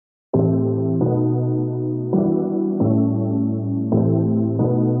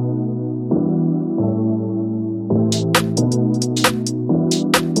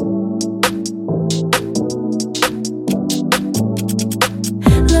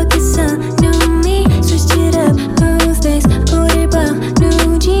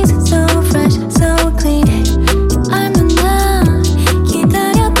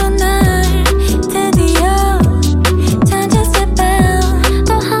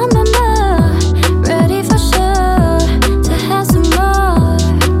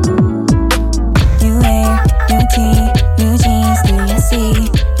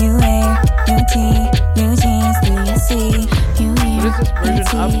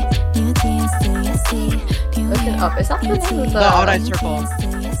Looking up. Is that the name of The Odd-Eyed Circle.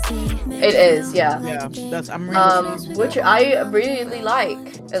 It is, yeah. Yeah, I'm really which I really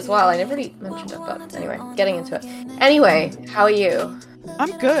like as well. I never really mentioned it, but anyway, getting into it. Anyway, how are you?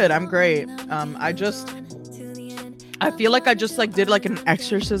 I'm good. I'm great. I feel like I just like did like an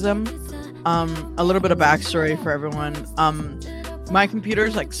exorcism. A little bit of backstory for everyone. My computer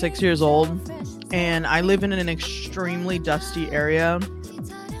is like 6 years old, and I live in an extremely dusty area.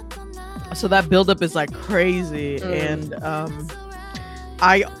 So that buildup is like crazy, and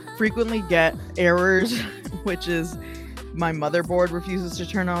I frequently get errors, which is my motherboard refuses to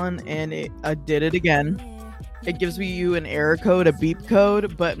turn on, and it did it again. It gives you an error code, a beep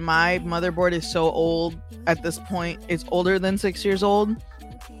code, but my motherboard is so old at this point. It's older than 6 years old.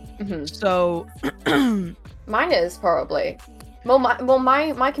 So mine is probably.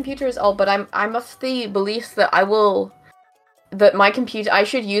 My computer is old, but I'm of the belief that I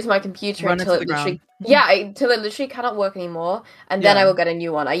should use my computer until it literally cannot work anymore, and then I will get a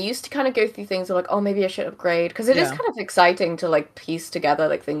new one. I used to kind of go through things like, oh, maybe I should upgrade, because it is kind of exciting to like piece together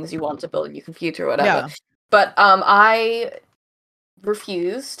like things you want to build in your computer or whatever. But I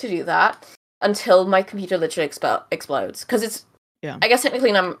refuse to do that until my computer literally explodes, because it's I guess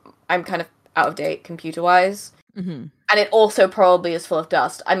technically I'm kind of out of date computer wise. And it also probably is full of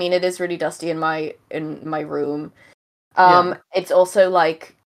dust. I mean, it is really dusty in my room. It's also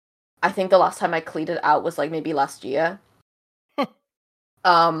like, I think the last time I cleaned it out was like maybe last year.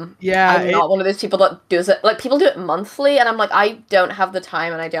 I'm not one of those people that does it. Like, people do it monthly, and I'm like, I don't have the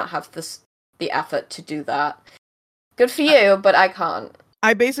time and I don't have the effort to do that. Good for you, but I can't.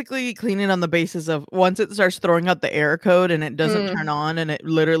 I basically clean it on the basis of once it starts throwing out the error code and it doesn't turn on and it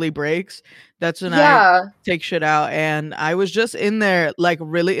literally breaks, that's when I take shit out. And I was just in there, like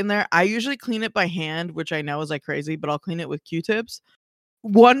really in there. I usually clean it by hand, which I know is like crazy, but I'll clean it with Q-tips.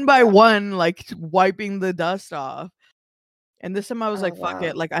 One by one, like wiping the dust off. And this time I was fuck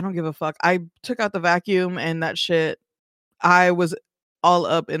it. Like, I don't give a fuck. I took out the vacuum and that shit, I was all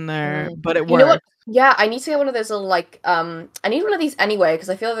up in there, but it worked. You know what? Yeah, I need to get one of those little, like, I need one of these anyway, because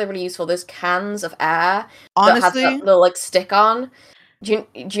I feel like they're really useful. Those cans of air that have that little, like, stick on. Do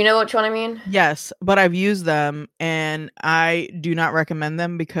you know which one I mean? Yes, but I've used them, and I do not recommend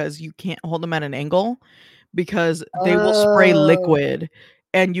them because you can't hold them at an angle, because they will spray liquid,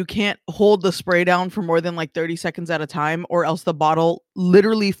 and you can't hold the spray down for more than, like, 30 seconds at a time, or else the bottle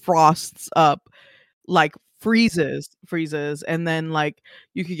literally frosts up, like, freezes, and then, like,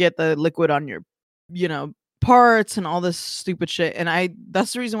 you could get the liquid on your parts and all this stupid shit. And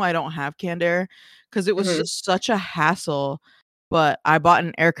that's the reason why I don't have canned air, because it was just such a hassle. But I bought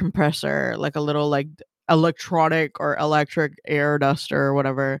an air compressor, like a little like electronic or electric air duster or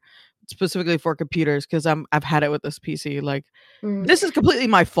whatever, specifically for computers, because I've had it with this PC. Like, this is completely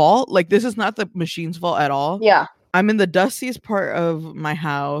my fault. Like, this is not the machine's fault at all. Yeah, I'm in the dustiest part of my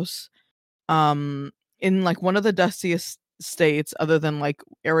house, in like one of the dustiest states other than like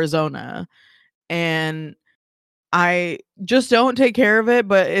Arizona. And I just don't take care of it,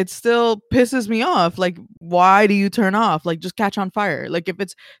 but it still pisses me off. Like, why do you turn off? Like, just catch on fire. Like, if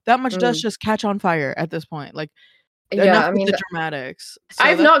it's that much dust, just catch on fire at this point. Like, enough with the dramatics. So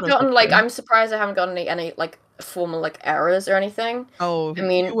I've not gotten, like, I'm surprised I haven't gotten any like formal like errors or anything. Oh, I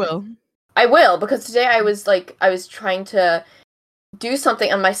mean, you will. I will, because today I was trying to do something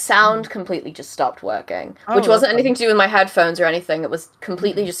and my sound completely just stopped working, which wasn't anything to do with my headphones or anything. It was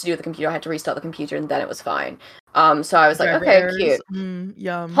completely just to do with the computer. I had to restart the computer and then it was fine. So I was like, okay, cute.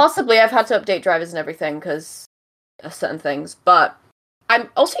 Yum. Possibly I've had to update drivers and everything because of certain things, but I'm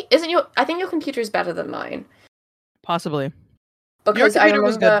also I think your computer is better than mine. Possibly. Because your computer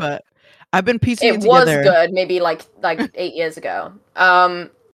was good, but I've been piecing it was together. good maybe like 8 years ago.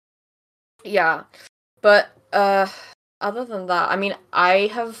 Yeah. But other than that, I mean, I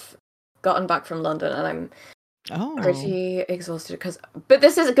have gotten back from London and I'm pretty exhausted but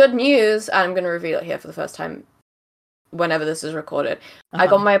this is good news, and I'm going to reveal it here for the first time whenever this is recorded. I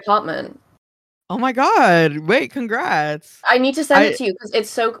got my apartment. Oh my god. Wait, congrats. I need to send it to you because it's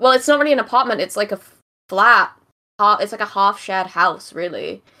so... Well, it's not really an apartment. It's like a flat. It's like a half-shared house,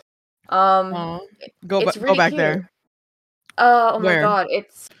 really. Go back cute. There. Oh my god,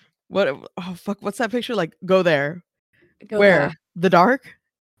 it's... What? Oh, fuck, what's that picture? Like, go there. Where? There. The dark?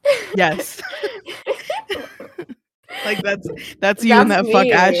 Yes. Like, that's you in that me. fuck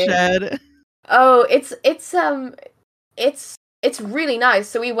ass shed. Oh, it's really nice.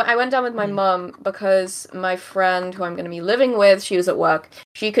 So I went down with my mum because my friend who I'm going to be living with, she was at work.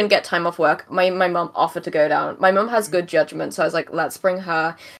 She couldn't get time off work. My mum offered to go down. My mum has good judgment, so I was like, let's bring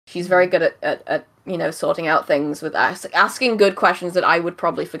her. She's very good at you know, sorting out things with asking good questions that I would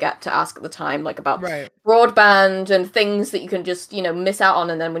probably forget to ask at the time, like about broadband and things that you can just, you know, miss out on,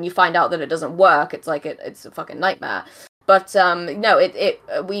 and then when you find out that it doesn't work, it's like it's a fucking nightmare. But no,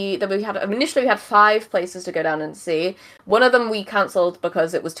 we had 5 places to go down and see. One of them we cancelled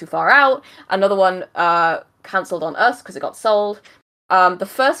because it was too far out. Another one cancelled on us because it got sold. The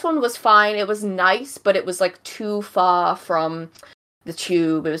first one was fine. It was nice, but it was like too far from the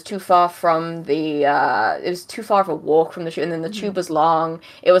tube. It was too far from the it was too far of a walk from the tube, and then the tube was long.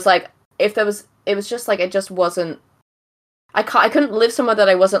 It was like it was just like it just wasn't. I couldn't live somewhere that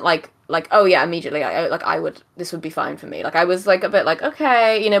I wasn't like oh yeah, immediately this would be fine for me. Like I was like a bit like,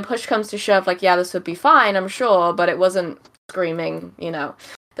 okay, you know, push comes to shove, like yeah, this would be fine, I'm sure, but it wasn't screaming, you know,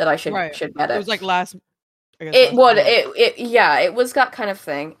 that I should get it. It was like last. It was that kind of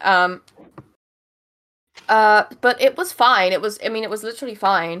thing. But it was fine. It was literally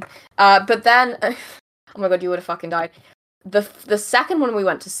fine. But then, oh my god, you would have fucking died. The second one we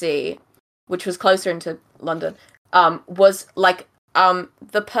went to see, which was closer into London, was like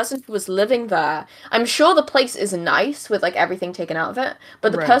the person who was living there. I'm sure the place is nice with like everything taken out of it,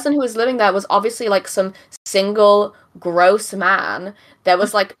 but the person who was living there was obviously like some single gross man. There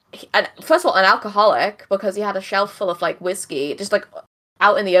was like, first of all, an alcoholic because he had a shelf full of like whiskey, just like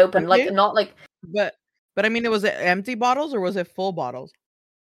out in the open, like not like. But I mean, was it empty bottles or was it full bottles?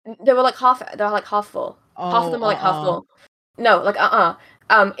 They were like half full. Half of them were like half full. No, like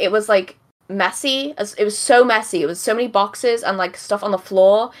it was like messy. It was so messy. It was so many boxes and like stuff on the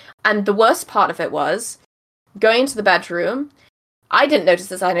floor. And the worst part of it was going into the bedroom. I didn't notice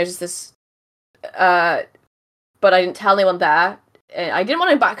this. I noticed this, but I didn't tell anyone there. I didn't want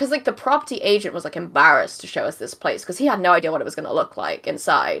to embarrass, because like the property agent was like embarrassed to show us this place because he had no idea what it was going to look like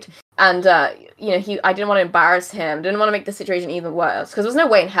inside. And you know, I didn't want to embarrass him. Didn't want to make the situation even worse because there was no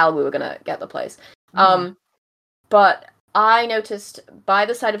way in hell we were going to get the place. But I noticed by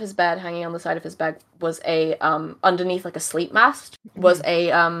the side of his bed, hanging on the side of his bed, was a underneath like a sleep mask, was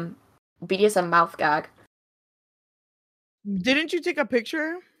a BDSM mouth gag. Didn't you take a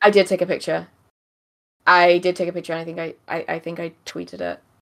picture? I did take a picture. And I think I tweeted it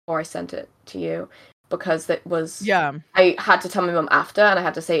or I sent it to you because it was I had to tell my mum after, and I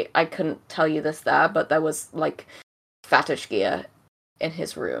had to say I couldn't tell you this there, but there was like fetish gear in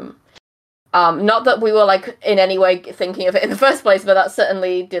his room. Not that we were like in any way thinking of it in the first place, but that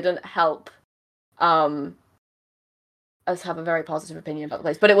certainly didn't help us have a very positive opinion about the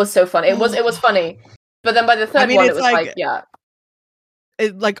place. But it was so funny. It was funny. But then by the third one, it was like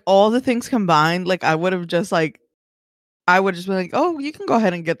it, like all the things combined, like I would have just been like, oh, you can go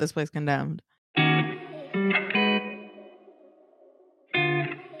ahead and get this place condemned.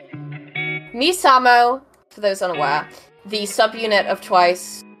 MISAMO, for those unaware, the subunit of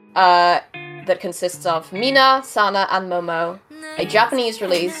Twice that consists of Mina, Sana, and Momo, a Japanese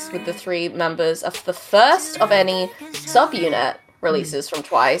release with the 3 members of the first of any subunit releases from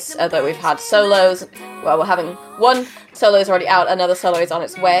Twice, although we've had solos. Well, we're having one solo is already out, another solo is on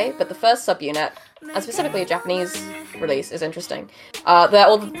its way, but the first subunit, and specifically a Japanese release, is interesting. They're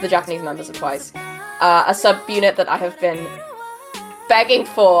all the Japanese members of Twice. A subunit that I have been begging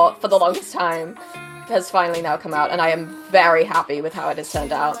for the longest time has finally now come out, and I am very happy with how it has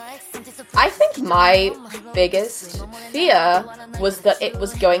turned out. I think my biggest fear was that it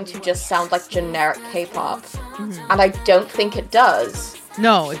was going to just sound like generic K-pop, and I don't think it does.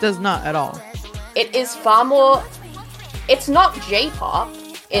 No, it does not at all. It is far more... It's not J-pop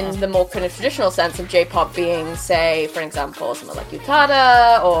in the more kind of traditional sense of J-pop being, say, for example, something like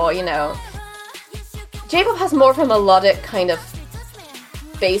Utada, or, you know... J-pop has more of a melodic kind of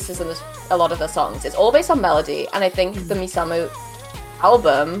basis in a lot of the songs. It's all based on melody, and I think the MISAMO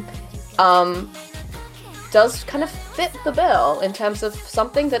album does kind of fit the bill in terms of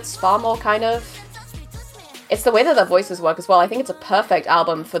something that's far more kind of... It's the way that their voices work as well. I think it's a perfect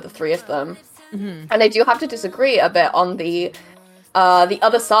album for the 3 of them. And I do have to disagree a bit on the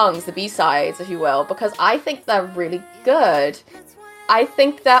other songs, the B-sides, if you will, because I think they're really good. I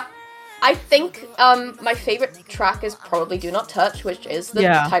think my favorite track is probably Do Not Touch, which is the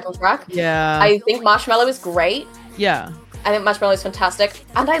title track. Yeah. I think Marshmallow is great. Yeah. I think Marshmallow is fantastic.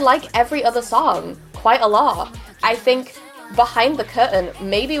 And I like every other song quite a lot. I think Behind the Curtain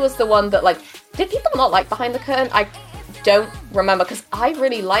maybe was the one that, like... Did people not like Behind the Curtain? I don't remember, because I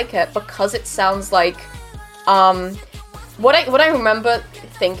really like it because it sounds like... What I remember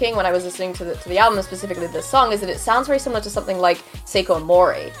thinking when I was listening to the album, specifically this song, is that it sounds very similar to something like Seiko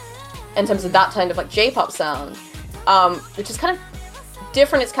Mori, in terms of that kind of like J-pop sound, which is kind of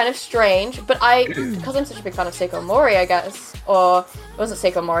different, it's kind of strange, but because I'm such a big fan of Seiko Mori, I guess, or it wasn't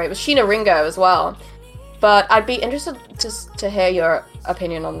Seiko Mori, it was Sheena Ringo as well. But I'd be interested to hear your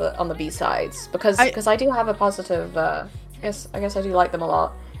opinion on the B-sides, because I do have a positive, I guess I do like them a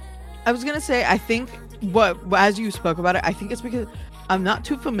lot. I was gonna say, I think as you spoke about it, I think it's because I'm not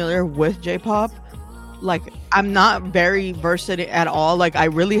too familiar with J-pop. Like, I'm not very versed in it at all. Like, I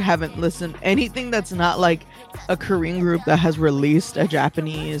really haven't listened anything that's not like a Korean group that has released a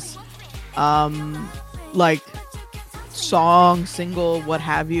Japanese like song, single, what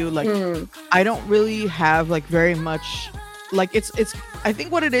have you. Like, I don't really have like very much, like, it's I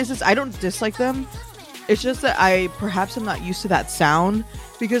think what it is I don't dislike them. It's just that I perhaps am not used to that sound,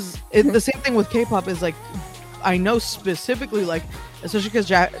 because the same thing with K-pop is like, I know specifically, like, especially because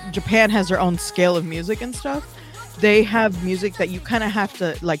Japan has their own scale of music and stuff. They have music that you kind of have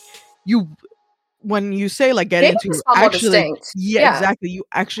to, like, when you say like get into it, actually, yeah, exactly, you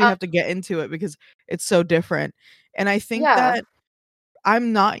actually have to get into it because it's so different. And I think that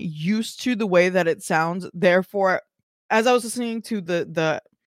I'm not used to the way that it sounds. Therefore, as I was listening to the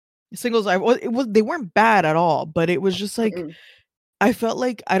singles, they weren't bad at all, but it was just like, I felt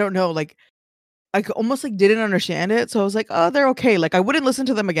like, I don't know, like, I almost like didn't understand it. So I was like, oh, they're okay. Like, I wouldn't listen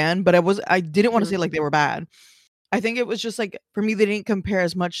to them again, but I didn't want to say like they were bad. I think it was just like, for me, they didn't compare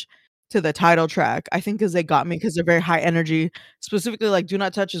as much to the title track. I think because they got me because they're very high energy. Specifically, like, Do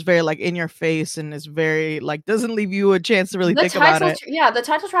Not Touch is very like in your face and is very like, doesn't leave you a chance to really think about it. Yeah, the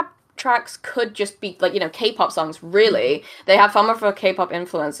title tracks could just be like, you know, K-pop songs, really. They have far more of a K-pop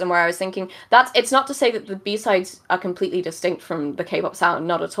influence, and where I was thinking it's not to say that the B-sides are completely distinct from the K-pop sound,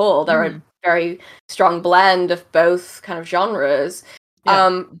 not at all. They're a very strong blend of both kind of genres.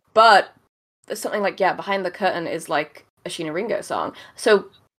 But something like Behind the Curtain is like a Sheena Ringo song. So,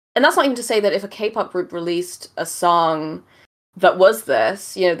 and that's not even to say that if a K-pop group released a song that was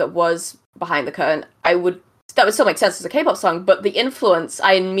this, you know, that was Behind the Curtain, that would still make sense as a K-pop song, but the influence,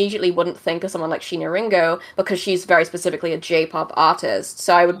 I immediately wouldn't think of someone like Sheena Ringo, because she's very specifically a J-pop artist.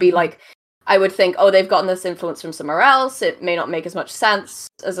 So I would be like, I would think, oh, they've gotten this influence from somewhere else. It may not make as much sense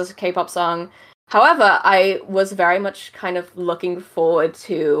as a K-pop song. However, I was very much kind of looking forward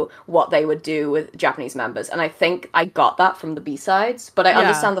to what they would do with Japanese members, and I think I got that from the B-sides. But I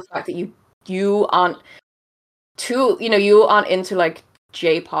understand the fact that you aren't you aren't into like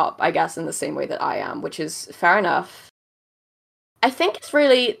J-pop, I guess, in the same way that I am, which is fair enough. I think it's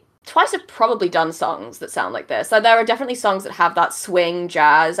really, Twice have probably done songs that sound like this. Like, there are definitely songs that have that swing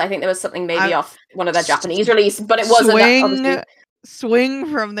jazz. I think there was something maybe off one of their Japanese release, but it wasn't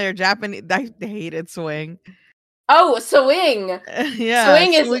Swing from their Japanese. I hated Swing. Oh, Swing. Yeah,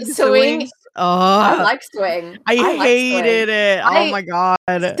 Swing. Oh, I like Swing. I hated it. Oh my god.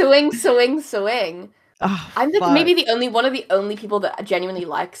 Swing. Oh, I'm maybe one of the only people that genuinely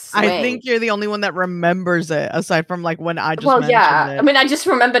likes Swing. I think you're the only one that remembers it, aside from like when I just mentioned it. I mean, I just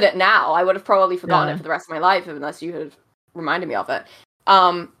remembered it now. I would have probably forgotten it for the rest of my life unless you had reminded me of it.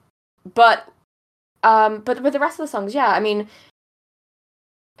 But with the rest of the songs, I mean,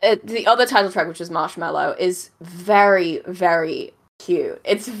 the other title track, which is Marshmallow, is very, very cute.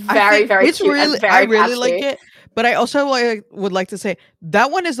 It's very cute. I really like it. But I also would like to say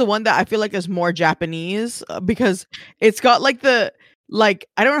that one is the one that I feel like is more Japanese, because it's got like I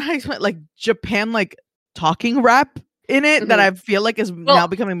don't know how to explain it, like Japan like talking rap in it that I feel like is now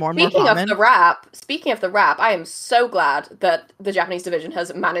becoming more and more common. Speaking of the rap, I am so glad that the Japanese division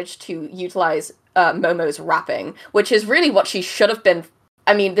has managed to utilize Momo's rapping, which is really what she should have been.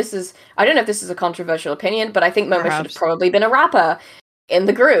 I mean, I don't know if this is a controversial opinion, but I think Momo should have probably been a rapper in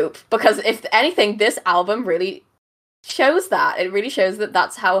the group, because if anything, this album really shows that. It really shows that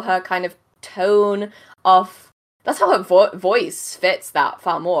that's how her kind of that's how her voice fits that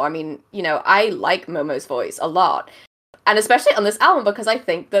far more. I mean, you know, I like Momo's voice a lot, and especially on this album, because I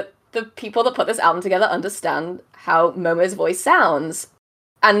think that the people that put this album together understand how Momo's voice sounds,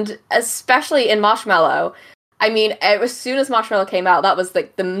 and especially in Marshmallow. I mean, as soon as Marshmallow came out, that was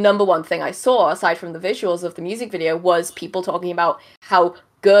like the number one thing I saw, aside from the visuals of the music video, was people talking about how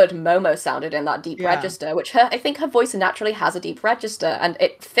good Momo sounded in that deep register, which I think her voice naturally has a deep register, and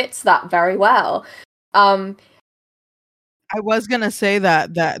it fits that very well. I was gonna say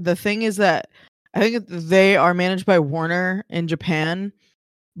that the thing is that I think they are managed by Warner in Japan,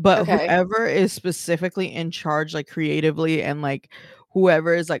 but whoever is specifically in charge, like creatively, and like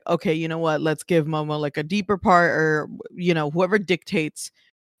whoever is like, okay, you know what, let's give Momo like a deeper part, or, you know, whoever dictates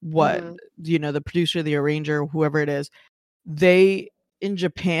what, you know, the producer, the arranger, whoever it is, they in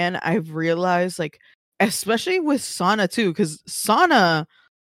Japan, I've realized, like, especially with Sana too, because Sana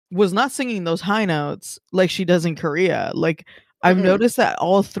was not singing those high notes like she does in Korea. Like, I've noticed that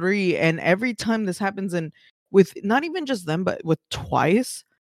all three, and every time this happens, and with not even just them, but with Twice,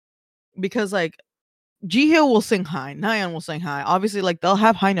 because like Jihyo will sing high, Nayeon will sing high. Obviously, like they'll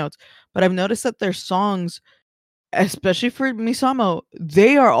have high notes, but I've noticed that their songs, especially for Misamo,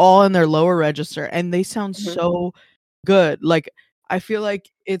 they are all in their lower register, and they sound so good. Like I feel like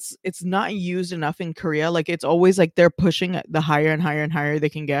it's not used enough in Korea. Like it's always like they're pushing the higher and higher and higher they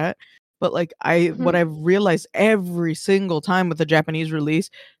can get. But like what I've realized every single time with the Japanese release,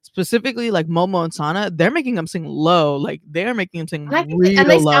 specifically like Momo and Sana, they're making them sing low. Like they're making them sing real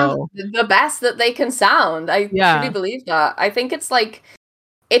they low. sound the best that they can sound. I truly believe that. I think it's like,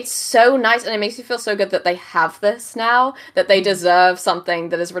 it's so nice, and it makes me feel so good that they have this now, that they deserve something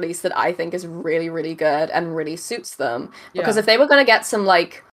that is released that I think is really, really good and really suits them. Because if they were going to get some,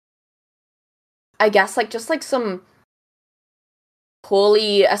 like, I guess, like, just, like, some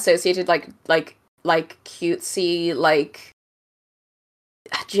poorly associated, like cutesy, like,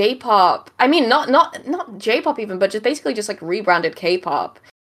 J-pop. I mean, not J-pop even, but just basically just, like, rebranded K-pop.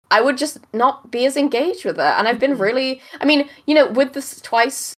 I would just not be as engaged with it. And I've been really, I mean, you know, with this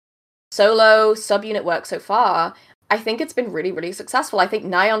Twice solo subunit work so far, I think it's been really, really successful. I think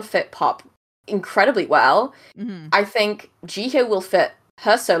Nayeon fit pop incredibly well. I think Jihyo will fit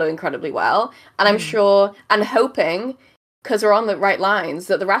her solo incredibly well. And I'm sure and hoping, because we're on the right lines,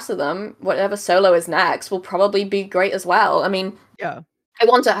 that the rest of them, whatever solo is next, will probably be great as well. I mean, I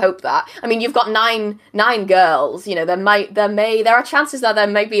want to hope that. I mean, you've got nine girls. You know, there are chances that there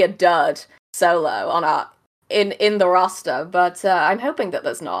may be a dud solo on in the roster, but I'm hoping that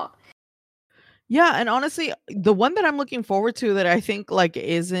there's not. Yeah, and honestly, the one that I'm looking forward to that I think like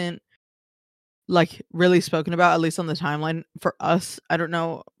isn't like really spoken about, at least on the timeline for us, I don't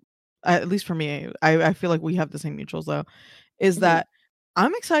know, at least for me, I feel like we have the same mutuals though, is that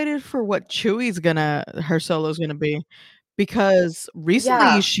I'm excited for what her solo is gonna be. Because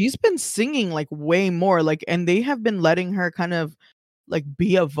recently she's been singing like way more, like, and they have been letting her kind of like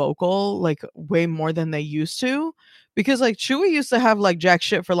be a vocal like way more than they used to. Because like Chewy used to have like jack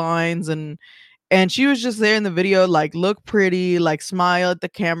shit for lines, and she was just there in the video, like look pretty, like smile at the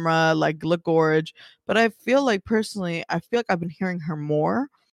camera, like look gorge. But I feel like personally, I feel like I've been hearing her more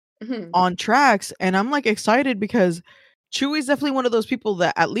on tracks, and I'm like excited because Chewy's definitely one of those people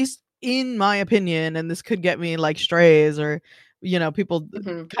that, at least in my opinion, and this could get me like strays or, you know, people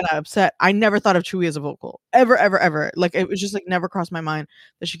kind of upset, I never thought of Chewy as a vocal ever. Like it was just like never crossed my mind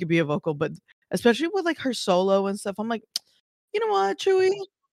that she could be a vocal. But especially with like her solo and stuff, I'm like, you know what, Chewy?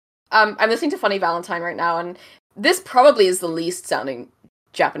 I'm listening to Funny Valentine right now, and this probably is the least sounding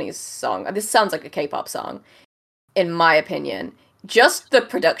Japanese song. This sounds like a K-pop song, in my opinion. Just the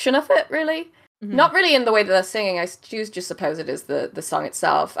production of it, really. Not really in the way that they're singing. I do just suppose it is the song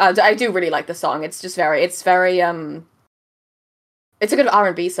itself. I do really like the song. It's just it's a good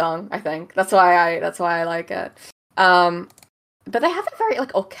R&B song, I think. That's why I like it. But they have a very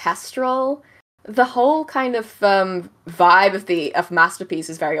like orchestral. The whole kind of vibe of Masterpiece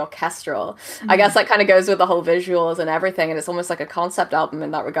is very orchestral. I guess that kind of goes with the whole visuals and everything, and it's almost like a concept album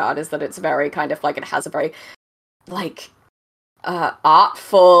in that regard. Is that it's very kind of like, it has a very like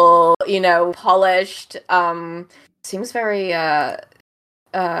artful, you know, polished, seems very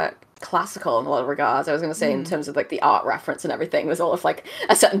classical in a lot of regards. I was going to say in terms of like the art reference and everything, it was all of like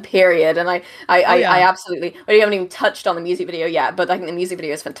a certain period, and I absolutely, we haven't even touched on the music video yet, but I think the music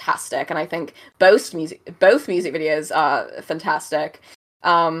video is fantastic, and I think both music videos are fantastic.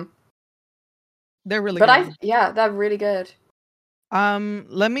 They're really good. But they're really good.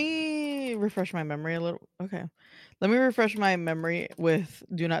 Let me refresh my memory a little. Okay. Let me refresh my memory with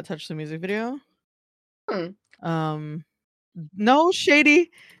Do Not Touch the music video. No shady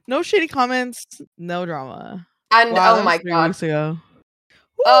comments, no drama. And wow, oh my god. Weeks ago.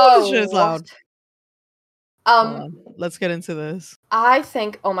 Woo, oh, this shit is loud. Let's get into this. I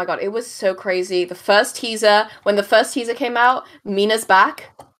think, oh my god, it was so crazy. When the first teaser came out, Mina's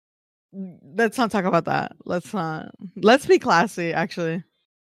back. Let's not talk about that. Let's be classy, actually.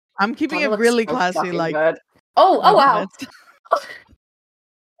 I'm keeping it really so classy, like good. Oh wow.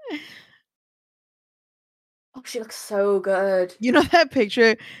 Oh, she looks so good. You know that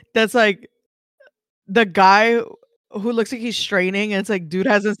picture that's like the guy who looks like he's straining, and it's like, dude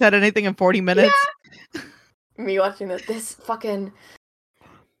hasn't said anything in 40 minutes. Yeah. Me watching this fucking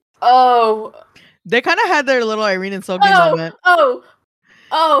they kind of had their little Irene and Soki moment. Oh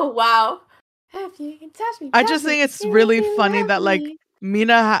wow. If you can touch me, I just think it's really funny that like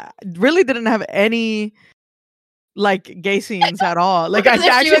Mina really didn't have any like gay scenes at all. Like I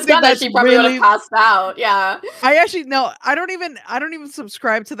actually think that she probably would have passed out. Yeah. I actually no, I don't even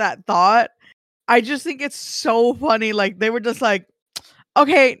subscribe to that thought. I just think it's so funny. Like they were just like,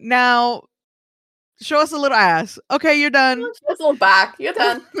 okay, now show us a little ass. Okay, you're done. Show us a little back. You're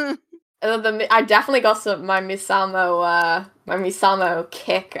done. I definitely got my MISAMO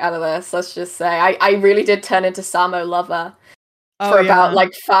kick out of this. Let's just say I really did turn into Samo lover for about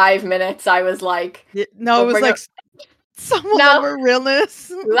like 5 minutes. I was like, no, it was like Samo lover realness.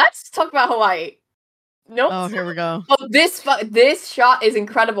 Let's talk about Hawaii. Nope. Oh, here we go. Oh, this shot is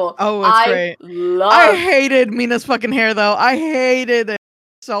incredible. Oh, it's great. I hated Mina's fucking hair though. I hated it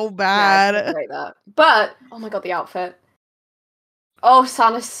so bad. Yeah, I hate that. But oh my god, the outfit. Oh,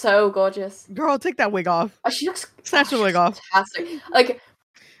 Sana's so gorgeous. Girl, take that wig off. Oh, she looks snatch the wig off. Fantastic. Like,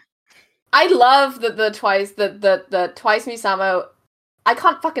 I love the twice MISAMO. I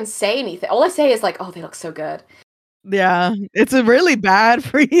can't fucking say anything. All I say is like, oh, they look so good. Yeah, it's really bad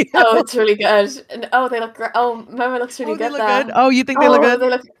for you. Oh, it's really good. And, oh, they look great. Oh, Momo looks really good there. Good? Oh, you think they look good? They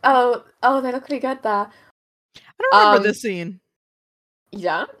look. Oh, they look really good there. I don't remember this scene.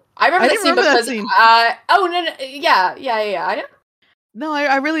 Yeah, I remember this scene because. Oh no, yeah. I don't. No,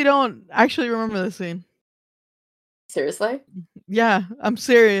 I really don't actually remember this scene. Seriously? Yeah, I'm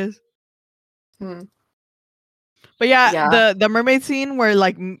serious. But yeah, the mermaid scene where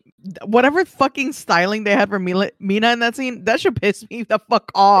like whatever fucking styling they had for Mina in that scene, that should piss me the fuck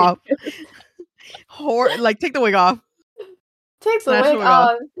off. Like take the wig off. Take the wig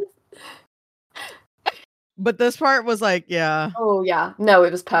off. But this part was like, yeah. Oh yeah, no,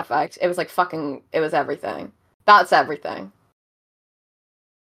 it was perfect. It was like fucking. It was everything. That's everything.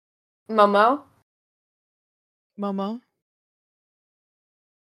 Momo.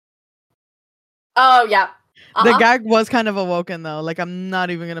 Oh yeah. The gag was kind of awoken though. Like I'm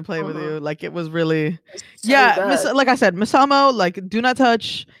not even gonna play with you. Like it was really, like I said, MISAMO, like Do Not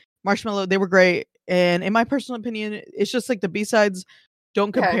Touch, Marshmallow, they were great. And in my personal opinion, it's just like the B-sides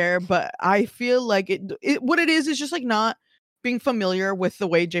don't compare. But I feel like what it is just like not being familiar with the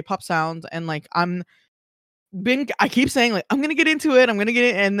way J-pop sounds, and like I keep saying like I'm gonna get into it, and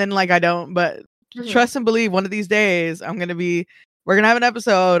then like I don't. But trust and believe, one of these days we're gonna have an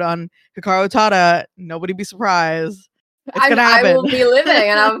episode on Hikaru Utada. Nobody be surprised. It's gonna happen. I will be living,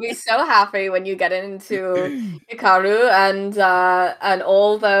 and I'll be so happy when you get into Hikaru and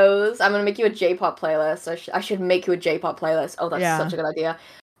all those. I'm gonna make you a J-pop playlist. I should make you a J-pop playlist. Oh, that's such a good idea.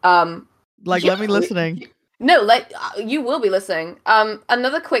 Let me listening. No, like you will be listening.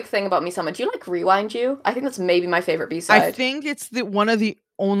 Another quick thing about MISAMO. Do you like Rewind You? I think that's maybe my favorite B-side. I think it's one of the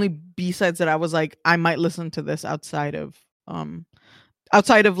only B-sides that I was like, I might listen to this outside of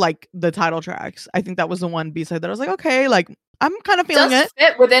like the title tracks. I think that was the one B-side that I was like, okay, like I'm kind of feeling it.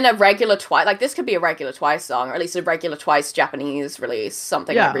 Fit within a regular Twice. Like this could be a regular Twice song, or at least a regular Twice Japanese release,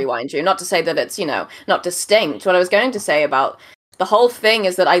 something like Rewind You. Not to say that it's, not distinct. What I was going to say about the whole thing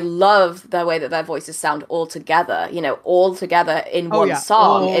is that I love the way that their voices sound all together, all together in one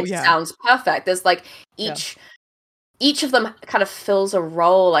song. Sounds perfect. There's like each of them kind of fills a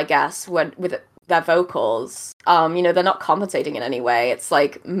role, I guess, with their vocals. They're not compensating in any way. It's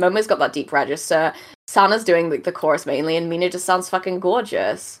like Momo's got that deep register, Sana's doing the chorus mainly, and Mina just sounds fucking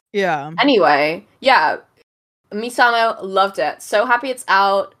gorgeous. Yeah. Anyway, MISAMO, loved it. So happy it's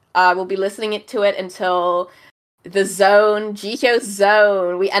out. We'll be listening to it until the zone, Jihyo's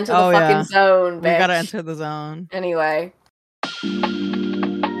zone. We enter the fucking zone, bitch. We gotta enter the zone. Anyway.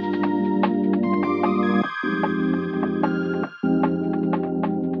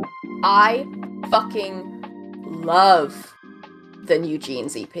 I fucking love the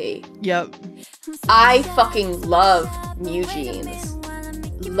NewJeans EP. Yep. I fucking love NewJeans.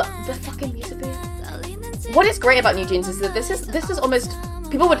 The fucking music video. What is great about NewJeans is that this is almost,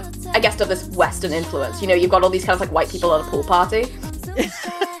 people would, I guess, dub this Western influence. You've got all these kind of like white people at a pool party.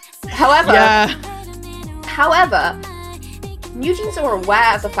 However, NewJeans are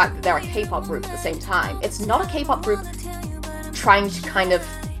aware of the fact that they're a K-pop group at the same time. It's not a K-pop group trying to kind of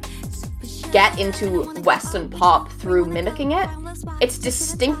get into Western pop through mimicking it. It's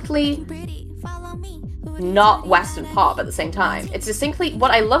distinctly not Western pop at the same time. It's distinctly,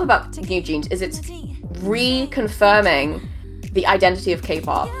 what I love about NewJeans is it's reconfirming the identity of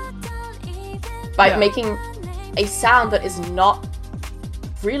K-pop by making a sound that is not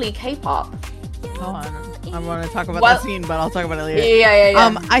really K-pop. Hold on. I want to talk about that scene, but I'll talk about it later.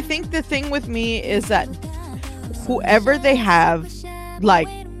 Yeah. I think the thing with me is that whoever they have, like,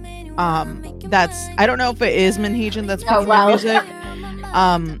 that's, I don't know if it is Minheejin that's picking the music.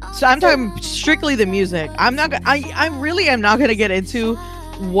 So I'm talking strictly the music. I really am not gonna get into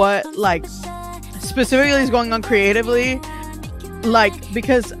what like specifically is going on creatively, like,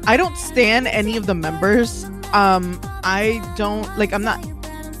 because I don't stan any of the members. I don't like, I'm not,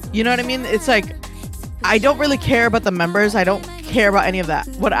 you know what I mean? It's like I don't really care about the members. I don't care about any of that.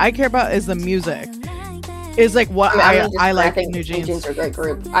 What I care about is the music. Is like what I like. I think NewJeans are a great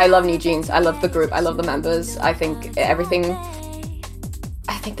group. I love NewJeans. I love the group. I love the members. I think everything.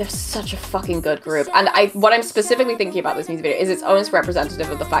 I think they're such a fucking good group. And what I'm specifically thinking about this music video is it's almost representative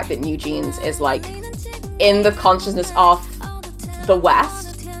of the fact that NewJeans is like in the consciousness of the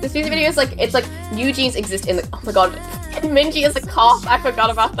West. This music video is like, it's like NewJeans exist in the, oh my god, Minji is a cop. I forgot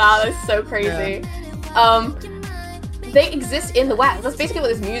about that. That's so crazy. Yeah. They exist in the West. That's basically what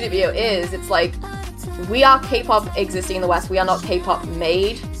this music video is. It's like, we are K-pop existing in the West. We are not K-pop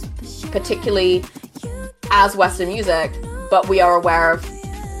made, particularly as Western music, but we are aware of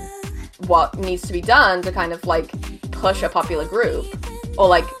what needs to be done to kind of like push a popular group or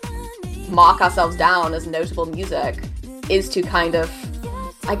like mark ourselves down as notable music is to kind of,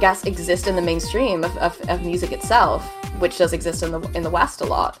 I guess, exist in the mainstream of music itself, which does exist in the West a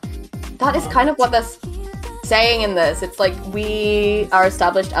lot. That is kind of what they're saying in this. It's like we are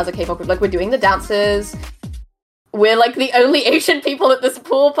established as a K-pop group. Like we're doing the dances. We're like the only Asian people at this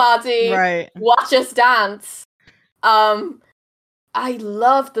pool party. Right. Watch us dance. I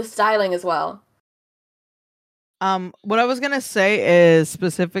love the styling as well. What I was gonna say is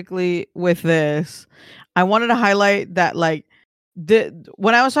specifically with this, I wanted to highlight that like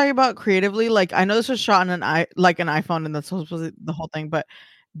when I was talking about creatively, like I know this was shot on an iPhone and that's supposed to be the whole thing, but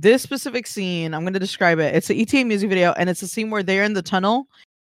this specific scene, I'm gonna describe it. It's an ETA music video, and it's a scene where they're in the tunnel,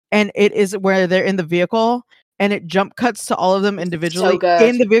 and it is where they're in the vehicle, and it jump cuts to all of them individually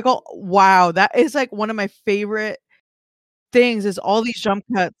in the vehicle. Wow, that is like one of my favorite things. Is all these jump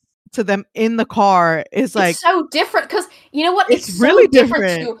cuts to them in the car is like, it's so different because you know what? It's really so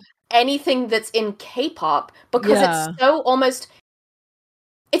different to anything that's in K-pop because it's so almost.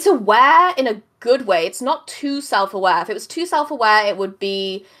 It's aware in a good way. It's not too self-aware. If it was too self-aware, it would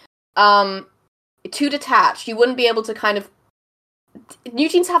be too detached. You wouldn't be able to kind of...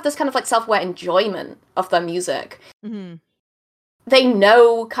 NewJeans have this kind of like self-aware enjoyment of their music. Mm-hmm. They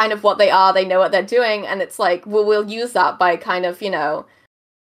know kind of what they are. They know what they're doing. And it's like, we'll use that by kind of, you know,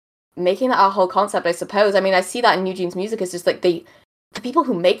 making that our whole concept, I suppose. I mean, I see that in NewJeans music. It's just like the people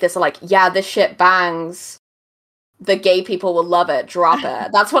who make this are like, yeah, this shit bangs. The gay people will love it. Drop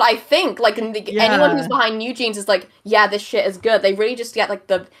it. That's what I think. Like, anyone who's behind NewJeans is like, yeah, this shit is good. They really just get like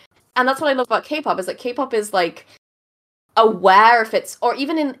and that's what I love about K-pop is like K-pop is like aware if it's, or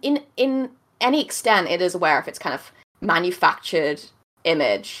even in any extent, it is aware if it's kind of manufactured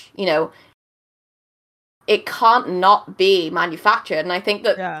image. You know, it can't not be manufactured. And I think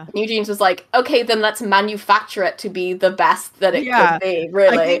that NewJeans was like, okay, then let's manufacture it to be the best that it could be,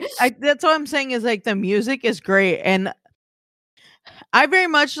 really. That's what I'm saying is like the music is great. And I very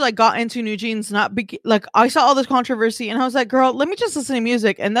much like got into NewJeans, like I saw all this controversy and I was like, girl, let me just listen to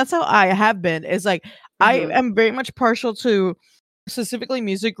music. And that's how I have been. Is like, I am very much partial to specifically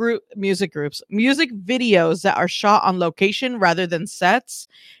music groups, music videos that are shot on location rather than sets.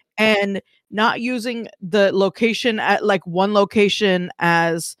 And not using the location at like one location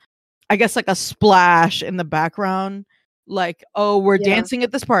as, I guess, like a splash in the background. Like, oh, we're dancing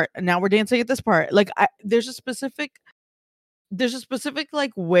at this part, and now we're dancing at this part. Like, there's a specific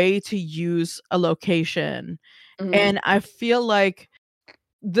like way to use a location, and I feel like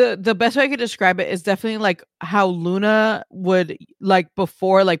the best way I could describe it is definitely like how Luna would like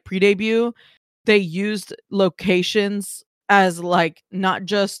before like pre-debut, they used locations as like not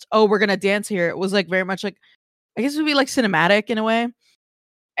just, oh, we're gonna dance here. It was like very much like, I guess it would be like cinematic in a way.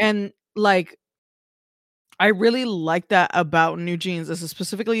 And like I really like that about NewJeans. This is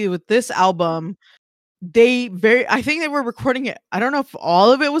specifically with this album. I think they were recording it. I don't know if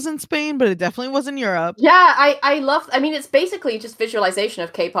all of it was in Spain, but it definitely was in Europe. Yeah, I mean, it's basically just visualization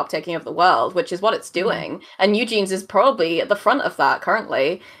of K-pop taking over the world, which is what it's doing. And NewJeans is probably at the front of that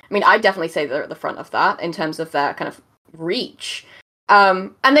currently. I mean, I definitely say they're at the front of that in terms of their kind of reach.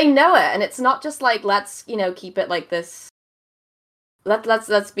 And they know it, and it's not just like, let's, you know, keep it like this.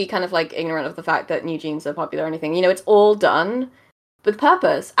 Let's be kind of like ignorant of the fact that NewJeans are popular or anything. You know, it's all done with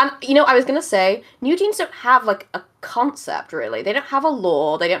purpose. And, you know, I was gonna say, NewJeans don't have like a concept really. They don't have a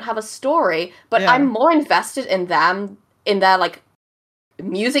lore, they don't have a story, but I'm more invested in them, in their like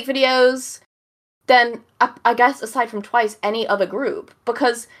music videos than I guess aside from Twice, any other group,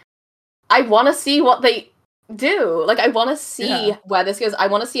 because I want to see what they do. Like, I want to see where this goes. I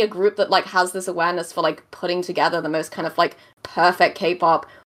want to see a group that like has this awareness for like putting together the most kind of like perfect K-pop,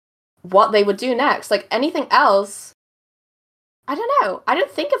 what they would do next. Like, anything else, I don't know. I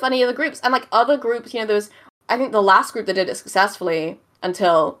don't think of any other groups. And like other groups, you know, I think the last group that did it successfully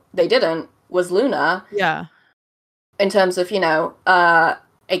until they didn't was Luna. Yeah. In terms of, you know,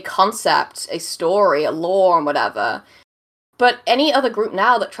 a concept, a story, a lore, and whatever. But any other group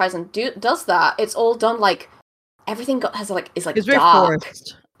now that tries and does that, it's all done like everything is like it's dark. Very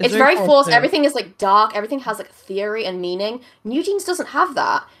forced. It's very forced. Everything is like dark. Everything has like theory and meaning. NewJeans doesn't have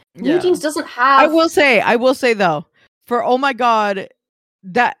that. NewJeans doesn't have. I will say though, for Oh My God,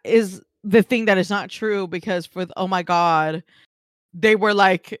 that is the thing that is not true, because for Oh My God, they were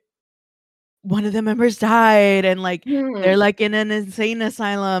like, one of the members died and like they're like in an insane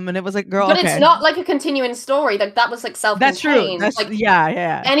asylum, and it was like, girl, but it's not like a continuing story. Like that was like self-contained. That's true. That's like,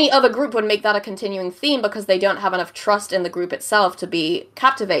 yeah. Any other group would make that a continuing theme because they don't have enough trust in the group itself to be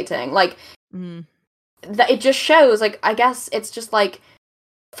captivating. Like that, it just shows. Like I guess it's just like,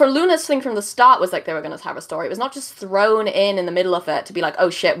 for Luna's thing from the start was like they were going to have a story. It was not just thrown in the middle of it to be like, oh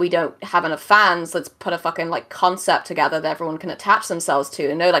shit, we don't have enough fans. Let's put a fucking like concept together that everyone can attach themselves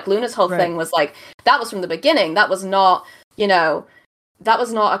to. No, like Luna's whole thing was like, that was from the beginning. That was not, that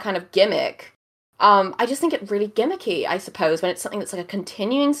was not a kind of gimmick. I just think it's really gimmicky, I suppose, when it's something that's like a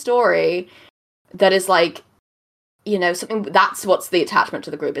continuing story that is like, something that's what's the attachment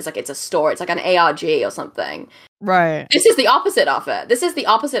to the group. It's like, it's a story. It's like an ARG or something. Right. This is the opposite of it. This is the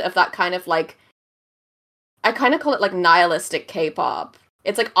opposite of that kind of like, I kind of call it like nihilistic K-pop.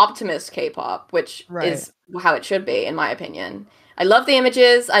 It's like optimist K-pop, which is how it should be, in my opinion. I love the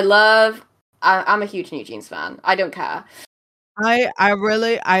images. I'm a huge NewJeans fan. I don't care.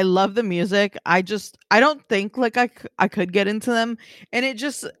 I love the music. I don't think like I could get into them, and it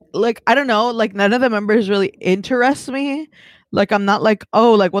just like, I don't know, like none of the members really interest me. Like I'm not like,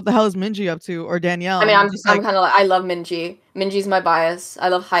 oh, like what the hell is Minji up to, or Danielle? I mean, I'm kind of like, I love Minji. Minji's my bias. I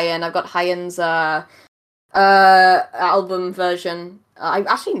love Hyein. I've got Hyein's album version. I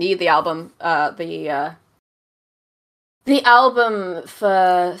actually need the album. The album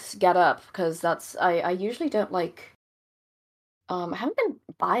for Get Up, because that's I usually don't like. I haven't been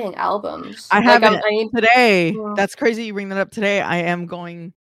buying albums. I haven't today. That's crazy you bring that up. Today I am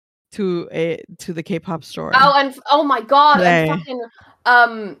going to the K-pop store. Oh, and oh my god, today. And fucking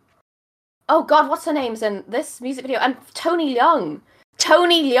oh god, what's her name's in this music video? And Tony Leung.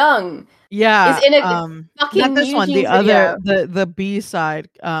 Yeah, is in a fucking not this one. The video. other, the B side.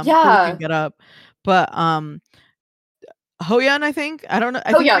 Yeah, Get Up, but Hoyeon, I think. I don't know.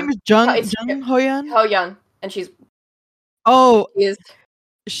 I think her name is Jung Hoyeon. Hoyeon, and she's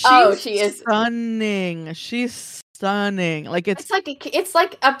she is stunning. She's stunning. Like it's like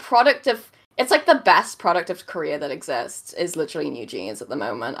a product of. It's like the best product of Korea that exists is literally NewJeans at the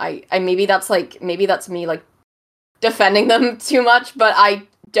moment. I maybe that's me like defending them too much, but I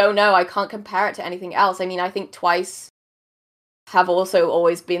don't know. I can't compare it to anything else. I mean, I think Twice have also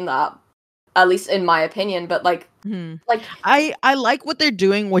always been that, at least in my opinion. But like I like what they're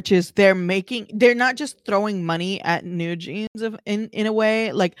doing, which is they're not just throwing money at NewJeans in a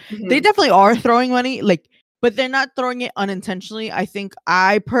way. Like they definitely are throwing money, like, but they're not throwing it unintentionally. I think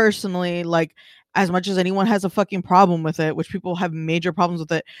I personally, like, as much as anyone has a fucking problem with it, which people have major problems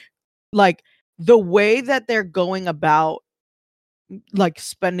with it, like the way that they're going about like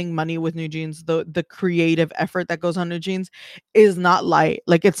spending money with NewJeans, the creative effort that goes on NewJeans is not light.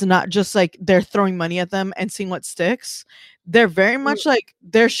 Like it's not just like they're throwing money at them and seeing what sticks. They're very much like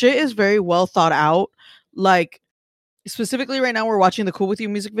their shit is very well thought out. Like specifically right now we're watching the Cool With You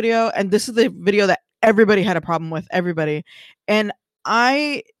music video, and this is the video that everybody had a problem with, everybody. And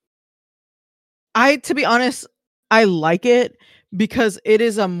I to be honest, I like it because it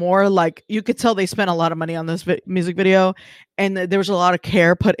is a more like, you could tell they spent a lot of money on this music video, and there was a lot of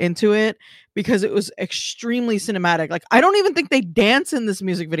care put into it because it was extremely cinematic. Like I don't even think they dance in this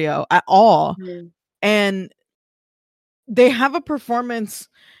music video at all. And they have a performance,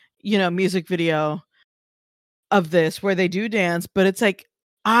 music video of this where they do dance, but it's like,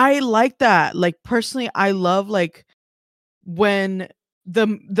 I like that. Like personally, I love like when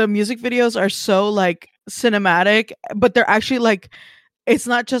the music videos are so like cinematic, but they're actually like, it's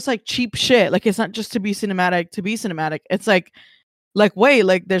not just like cheap shit. Like it's not just to be cinematic. It's like wait,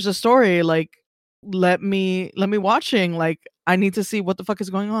 like there's a story. Like let me watching. Like I need to see what the fuck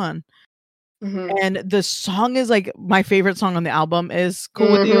is going on. And the song is like my favorite song on the album is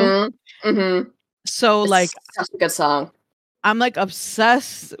Cool With You. So it's like such a good song. I'm like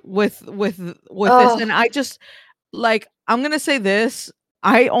obsessed with this, and I just like, I'm gonna say this.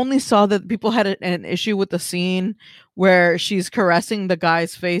 I only saw that people had an issue with the scene where she's caressing the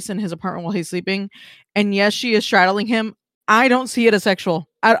guy's face in his apartment while he's sleeping, and yes, she is straddling him. I don't see it as sexual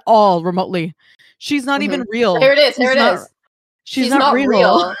at all, remotely. She's not even real. Here it is. She's not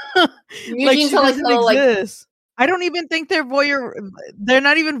real. Like, she doesn't exist. I don't even think they're they're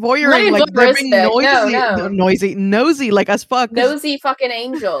not even voyeuring. Like they're being nosy like as fuck. Nosy fucking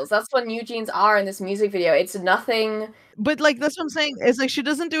angels. That's what NewJeans are in this music video. It's nothing. But like that's what I'm saying. It's like she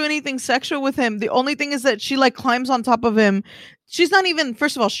doesn't do anything sexual with him. The only thing is that she like climbs on top of him. She's not even,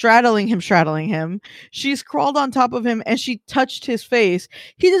 first of all, straddling him. She's crawled on top of him and she touched his face.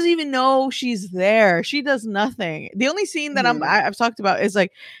 He doesn't even know she's there. She does nothing. The only scene that I've talked about is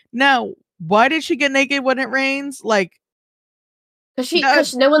like, now, why did she get naked when it rains? Like,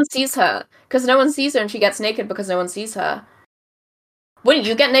 because no one sees her. Because no one sees her, and she gets naked because no one sees her. Wouldn't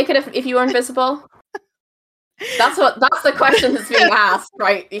you get naked if you were invisible? That's the question that's being asked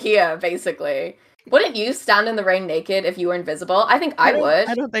right here, basically. Wouldn't you stand in the rain naked if you were invisible? I think I would.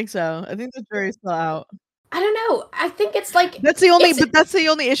 I don't think so. I think the jury's still out. I don't know. I think it's like that's the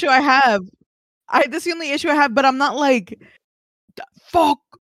only issue I have. That's the only issue I have, but I'm not like fuck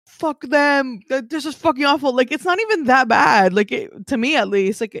them. This is fucking awful. Like it's not even that bad. Like to me at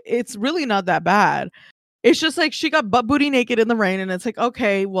least, like it's really not that bad. It's just like she got butt booty naked in the rain, and it's like,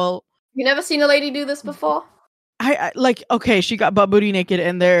 okay, well, you never seen a lady do this before? I like, okay, she got butt booty naked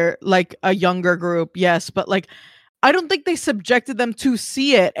and they're like a younger group, yes, but like I don't think they subjected them to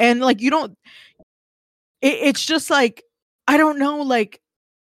see it. And like you don't it's just like I don't know, like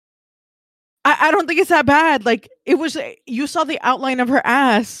I don't think it's that bad. Like it was, you saw the outline of her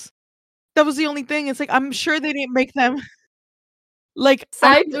ass. That was the only thing. It's like I'm sure they didn't make them like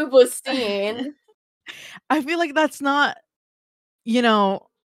side boob was seen. I feel like that's not, you know,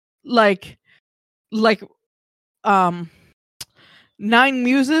 like 9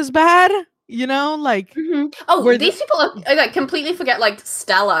 Muses bad, you know, like oh, these people are like completely forget like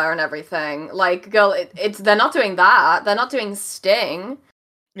Stella and everything. Like, girl, they're not doing that. They're not doing Sting.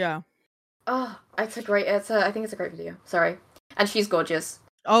 Yeah. Oh, I think it's a great video. Sorry, and she's gorgeous.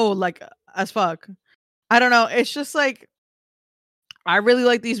 Oh, like as fuck. I don't know. It's just like I really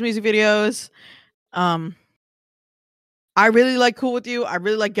like these music videos. I really like Cool With You. I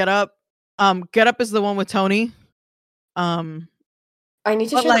really like Get Up. Get Up is the one with Tony. I need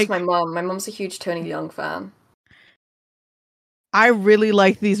to show this to my mom. My mom's a huge Tony Leung fan. I really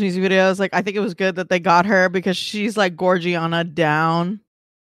like these music videos. Like, I think it was good that they got her because she's like Gorgiana down.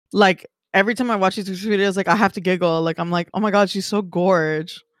 Like, every time I watch these music videos, like I have to giggle. Like, I'm like, oh my god, she's so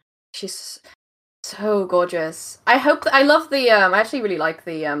gorge. She's so gorgeous. I love the I actually really like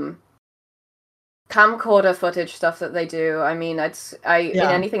the camcorder footage stuff that they do. I mean, in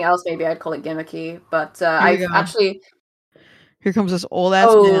anything else maybe I'd call it gimmicky, but I've actually. Here comes this old ass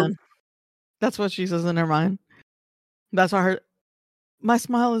man. That's what she says in her mind. That's why my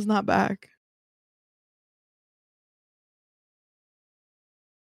smile is not back.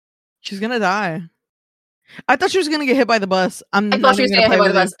 She's gonna die. I thought she was gonna get hit by the bus. I thought she was gonna get hit by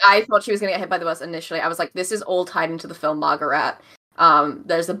the bus. I thought she was gonna get hit by the bus initially. I was like, this is all tied into the film Margaret.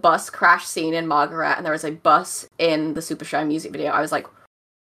 There's a bus crash scene in Margaret, and there was a bus in the Super Shy music video. I was like,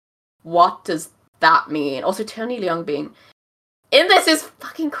 what does that mean? Also, Tony Leung being in this is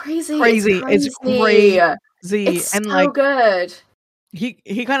fucking crazy. It's crazy. It's and so like good.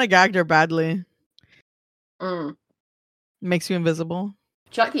 He kind of gagged her badly. Makes you invisible.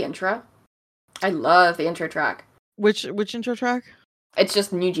 Do you like the intro? I love the intro track. Which intro track? It's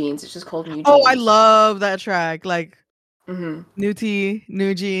just NewJeans. It's just called NewJeans. Oh, I love that track. Like, New T,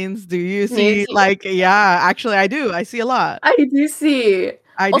 NewJeans. Do you see? Like, yeah, actually, I do. I see a lot. I do see.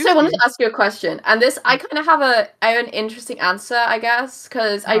 I wanted to ask you a question, and this I kind of have an interesting answer, I guess,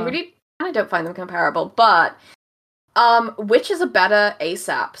 because I don't find them comparable. But, which is a better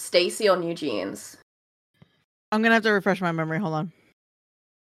ASAP, Stacy or NewJeans? I'm gonna have to refresh my memory. Hold on.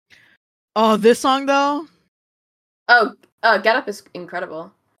 Oh, this song though. Oh, Get Up is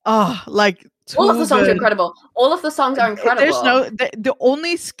incredible. Oh, like all of the songs are incredible. All of the songs are incredible. There's the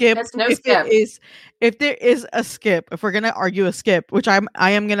only skip. There's no skip. If there is a skip, if we're gonna argue a skip, which I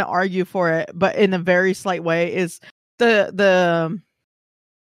am gonna argue for it, but in a very slight way, is the.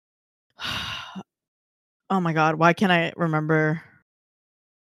 Oh my god! Why can't I remember?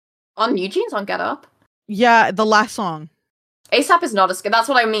 On NewJeans, on Get Up. Yeah, the last song. ASAP is not a skip. That's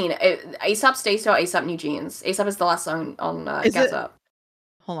what I mean. ASAP Stacy or ASAP NewJeans. ASAP is the last song on Get Up.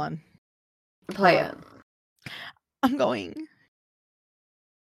 Hold on. Play it. I'm going.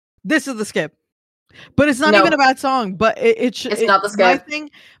 This is the skip, but it's not even a bad song. But it's not the skip.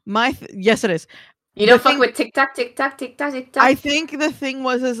 Yes, it is. You don't fuck with tick tock, tick tock, tick tock, tick tock. I think the thing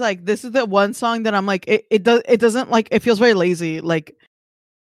is like this is the one song that I'm like it doesn't like it feels very lazy, like,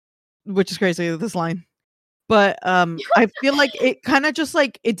 which is crazy, this line. But I feel like it kind of just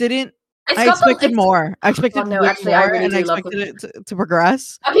like it didn't I expected more. I expected no, actually, I really and I expected it to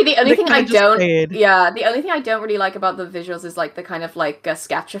progress. Okay, the only thing I don't really like about the visuals is like the kind of like a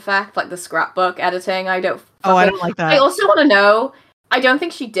sketch effect, like the scrapbook editing. I don't like that. I also want to know, I don't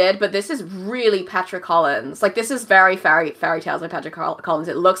think she did, but this is really Petra Collins. Like, this is very Fairy Tales by Petra Collins.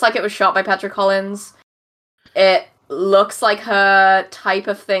 It looks like it was shot by Petra Collins. It looks like her type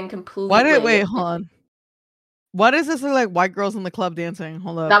of thing completely. Wait, hold on. What is this like white girls in the club dancing?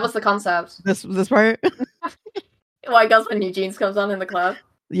 Hold up. That was the concept. This part? White girls when NewJeans comes on in the club.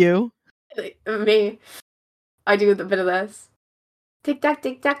 You? Me. I do a bit of this. Tic tac,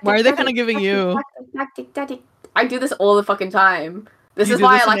 tic tac. Why are they kind of giving you? I do this all the fucking time. This is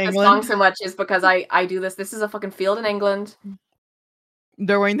why I like this song so much, is because I do this. This is a fucking field in England.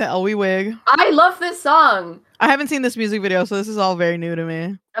 They're wearing the Elwie wig. I love this song. I haven't seen this music video, so this is all very new to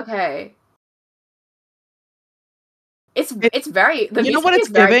me. Okay. It's very, the you know music what it's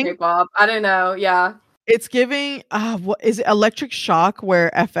is very giving? K-pop. I don't know, yeah. It's giving what is it, Electric Shock, where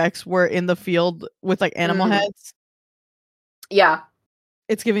FX were in the field with like animal heads? Yeah.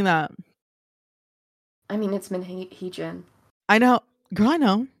 It's giving that. I mean, it's Min Heejin. I know. Girl, I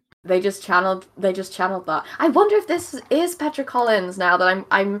know. They just channeled that. I wonder if this is Petra Collins now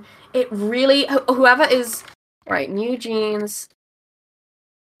that it really, whoever is, right, NewJeans,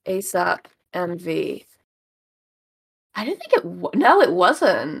 ASAP, MV. I don't think no, it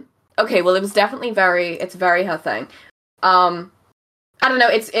wasn't. Okay, well, it was definitely it's very her thing. I don't know,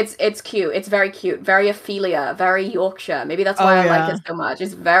 it's cute. It's very cute. Very Ophelia, very Yorkshire. Maybe that's why I like it so much.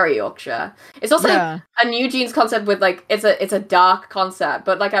 It's very Yorkshire. It's also a NewJeans concept with like, it's a dark concept,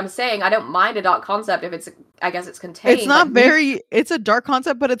 but like I'm saying, I don't mind a dark concept if I guess it's contained. It's not it's a dark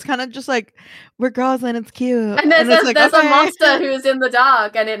concept, but it's kind of just like, we're girls and it's cute. And there's a monster who's in the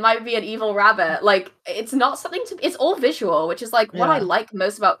dark and it might be an evil rabbit. Like, it's not something it's all visual, which is like what I like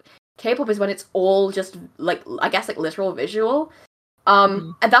most about K-pop is when it's all just like, I guess like literal visual.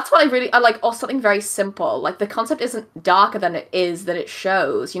 And that's what I like, or something very simple. Like, the concept isn't darker than it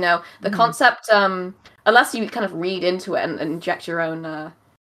shows, you know? The concept, unless you kind of read into it and inject your own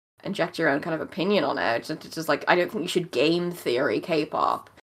kind of opinion on it. It's just like, I don't think you should game theory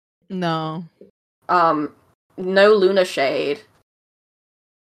K-pop. No. No Luna shade.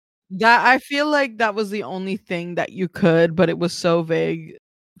 That, I feel like that was the only thing that you could, but it was so vague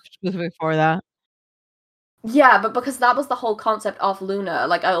specific for that. Yeah, but because that was the whole concept of Luna.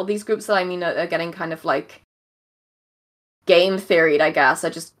 Like, all these groups that I mean are getting kind of like game theoried, I guess,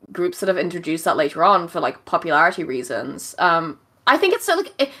 are just groups that have introduced that later on for like popularity reasons. I think it's so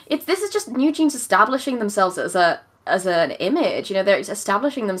like this is just NewJeans establishing themselves as an image. You know, they're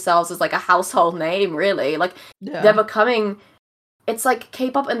establishing themselves as like a household name, really. Like, they're becoming. It's like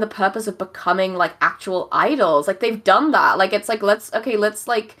K-pop in the purpose of becoming like actual idols. Like, they've done that. Like, it's like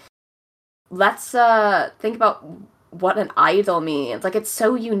let's think about what an idol means. Like, it's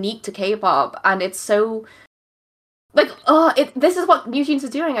so unique to K-pop, and it's so like, this is what NewJeans are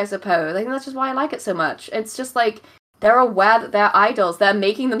doing, I suppose. I think that's just why I like it so much. It's just like, they're aware that they're idols. They're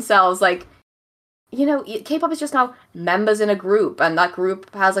making themselves like, you know, K-pop is just now members in a group, and that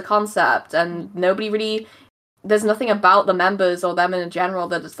group has a concept, and nobody really, there's nothing about the members or them in general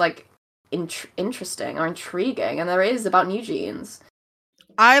that is like interesting or intriguing, and there is about NewJeans.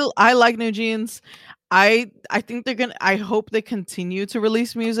 I like NewJeans. I think I hope they continue to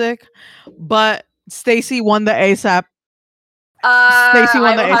release music, but Stacey won the ASAP. Stacey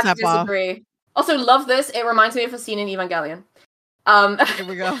won the ASAP off. Also, love this. It reminds me of a scene in Evangelion. Here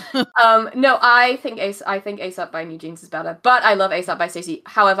we go. No, I think ASAP by NewJeans is better, but I love ASAP by Stacey.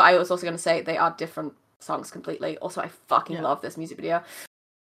 However, I was also going to say they are different songs completely. Also, I fucking love this music video.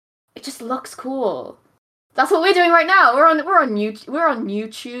 It just looks cool. That's what we're doing right now. We're on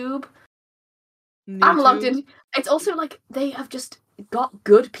YouTube. I'm logged in. It's also like they have just got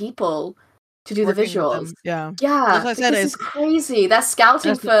good people to do the visuals. Yeah. That's what I said, this is crazy. They're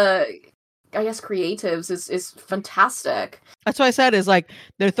scouting for, I guess, creatives is fantastic. That's what I said, is like,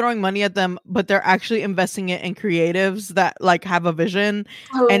 they're throwing money at them, but they're actually investing it in creatives that like have a vision.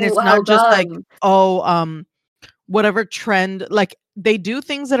 And it's not just like, whatever trend, like, they do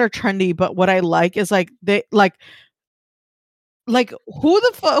things that are trendy, but what I like is like, they like who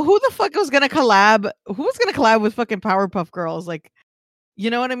the fuck was gonna collab? Who was gonna collab with fucking Powerpuff Girls? Like, you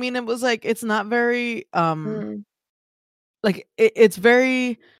know what I mean? It was like, it's not very like, it's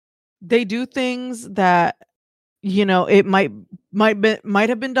very, they do things that, you know, it might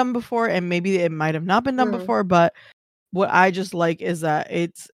have been done before, and maybe it might have not been done before, but what I just like is that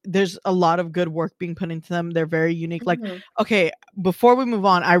there's a lot of good work being put into them. They're very unique. Like, okay, before we move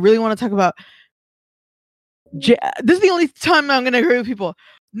on, I really want to talk about this is the only time I'm going to agree with people.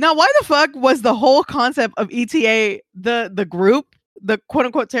 Now, why the fuck was the whole concept of ETA the group, the quote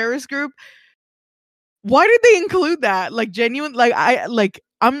unquote terrorist group? Why did they include that? Like genuine, like I Was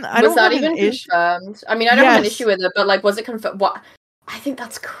don't that have an even issue. confirmed? I mean, I don't have an issue with it, but like, was it confirmed? What? I think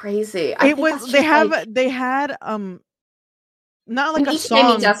that's crazy. I think that's just they had not like a ETA means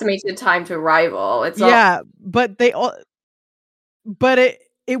song. estimated time to arrival. It's yeah, but they all, but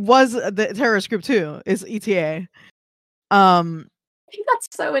it was the terrorist group too. Is ETA. I think that's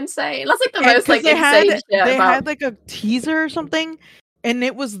so insane. That's like the most like insane shit. They had like a teaser or something, and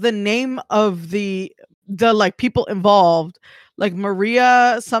it was the name of the like people involved, like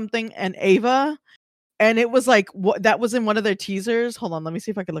Maria something and Ava, and it was like what that was in one of their teasers. Hold on, let me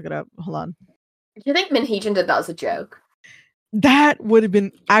see if I can look it up. Hold on. Do you think Minheejin did that as a joke? That would have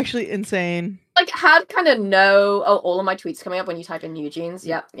been actually insane. Like, had kind of all of my tweets coming up when you type in NewJeans.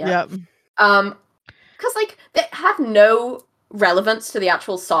 Yep. Because like they had no relevance to the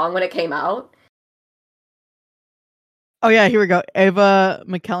actual song when it came out. Oh yeah, here we go. Ava,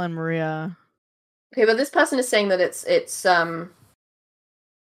 McKellen, Maria. Okay, but this person is saying that it's a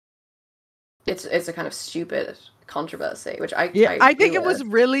kind of stupid controversy, which I think it was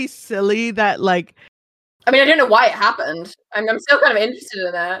really silly that like. I mean, I don't know why it happened. I'm still kind of interested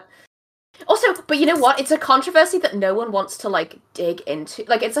in it. Also, but you know what? It's a controversy that no one wants to like dig into.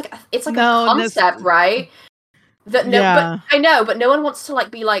 Like it's like a concept, right? But I know, but no one wants to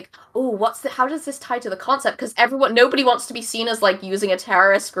like be like, oh, how does this tie to the concept? Because nobody wants to be seen as like using a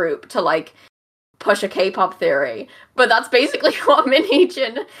terrorist group to like push a K-pop theory. But that's basically what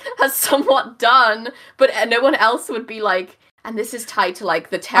Minheejin has somewhat done. But no one else would be like, and this is tied to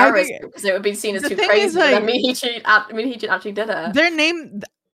like the terrorist group because it would be seen as too crazy. Like, and Minheejin actually did it. Their name,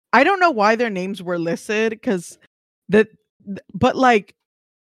 I don't know why their names were listed because but like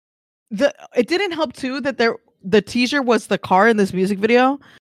it didn't help too that the teaser was the car in this music video.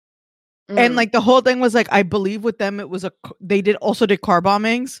 And like the whole thing was like, I believe with them, it was they did car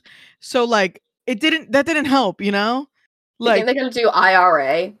bombings. So like that didn't help, you know? Like, you think they're gonna do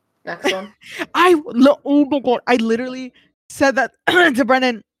IRA next one? Oh my god, I literally said that to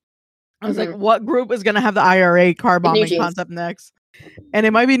Brennan. I was like, what group is gonna have the IRA car bombing concept next? And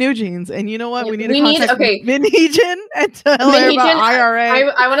it might be NewJeans. And you know what? We need to contact Minheejin and tell her about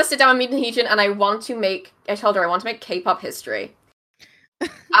IRA. I want to sit down with Minheejin and I told her I want to make K-pop history.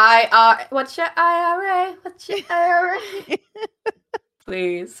 What's your IRA? What's your IRA?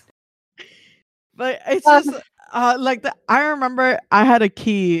 Please. But it's just like I remember I had a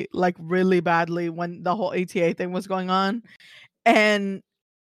key like really badly when the whole ATA thing was going on, and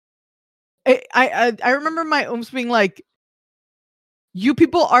I remember my ooms being like, you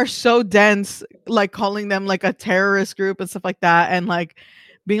people are so dense, like calling them like a terrorist group and stuff like that, and like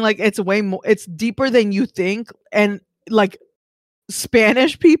being like it's way more, it's deeper than you think, and like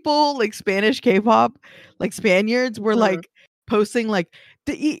Spanish people, like Spanish K-pop, like Spaniards were like posting like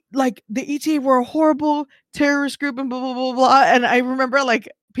the ETA were a horrible terrorist group and blah blah blah blah. And I remember like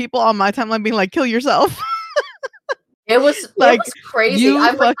people on my timeline being like, kill yourself. It was crazy.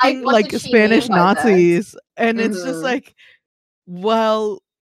 You fucking like Spanish Nazis. And it's just like, well,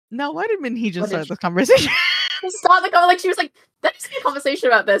 now why did Minheejin start this conversation? Start the conversation. Like she was like, let's have a conversation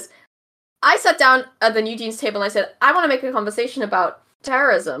about this. I sat down at the NewJeans table and I said, I want to make a conversation about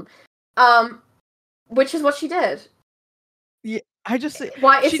terrorism. Which is what she did. Yeah, I just she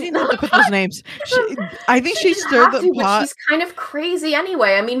didn't have to put those names. I think she stirred the pot. She's kind of crazy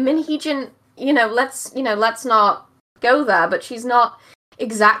anyway. I mean, Minheejin, let's not go there, but she's not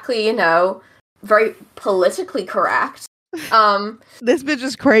exactly, very politically correct. This bitch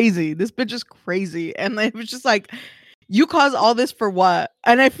is crazy. And it was just like, you caused all this for what?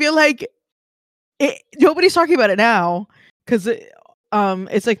 And I feel like nobody's talking about it now because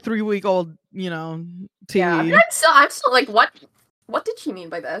it's like 3-week-old, TV. Yeah, I mean, I'm still like, what did she mean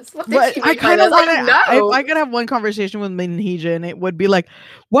by this? What did she mean by this? If I could have one conversation with Minheejin, it would be like,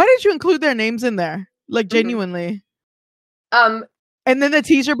 why did you include their names in there? Like genuinely. And then the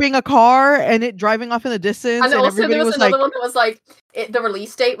teaser being a car and it driving off in the distance, and also everybody there was another one that was like the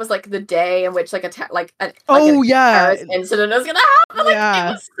release date was like the day in which like a terrorist incident was gonna happen. Like,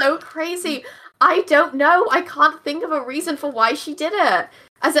 it was so crazy. I don't know. I can't think of a reason for why she did it,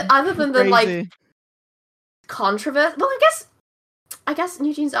 other than the like controversy. Well, I guess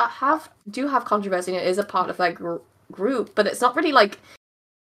NewJeans do have controversy, and it is a part of that group, but it's not really like.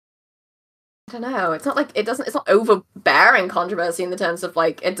 I don't know. It's not like it's not overbearing controversy in the terms of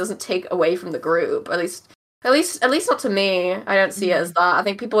like it doesn't take away from the group. At least not to me. I don't see it as that. I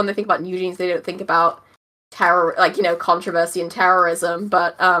think people when they think about NewJeans, they don't think about terror, like controversy and terrorism.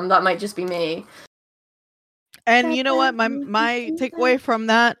 But that might just be me. And you know what? My takeaway from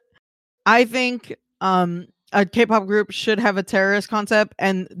that, I think a K-pop group should have a terrorist concept,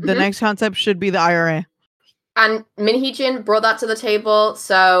 and the next concept should be the IRA. And Min Hee-jin brought that to the table,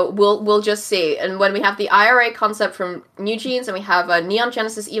 so we'll just see. And when we have the IRA concept from NewJeans, and we have a Neon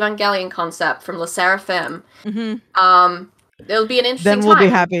Genesis Evangelion concept from LE SSERAFIM, it'll be an interesting Then we'll be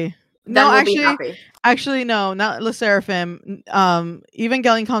happy. Then no, we'll actually, no, not LE SSERAFIM.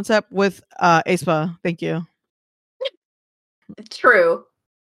 Evangelion concept with aespa. Thank you. True.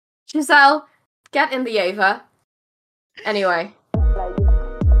 Giselle, get in the Ava. Anyway.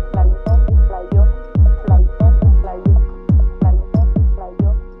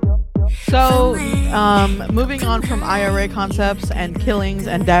 So, moving on from IRA concepts and killings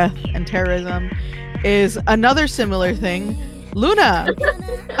and death and terrorism is another similar thing. LOONA!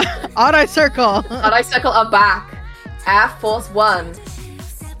 Odd Eye Circle! Odd Eye Circle are back. Air Force One.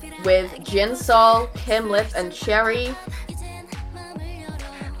 With Jinsol, Kim Lip, and Cherry.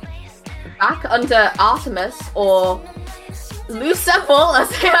 Back under Artemis, or LUSEMBLE, as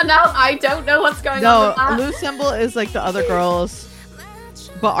they are now. I don't know what's going on with that. No, LUSEMBLE is like the other girls.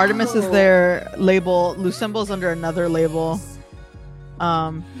 But Artemis is their label. LUSEMBLE is under another label.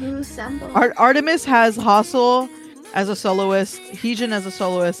 LUSEMBLE. Artemis has Hustle as a soloist, Heejin as a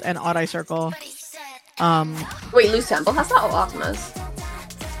soloist, and Odd Eye Circle. Wait, LUSEMBLE has that or Artemis?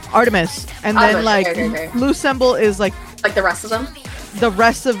 Artemis. And then okay. LUSEMBLE is like the rest of them? The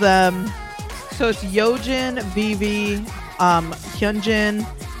rest of them. So it's Yeojin, Vivi, Hyunjin,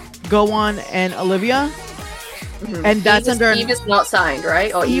 Gowon, and Olivia. And that's Eve is not signed,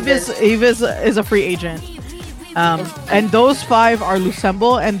 right? Or Eve is a free agent. And those 5 are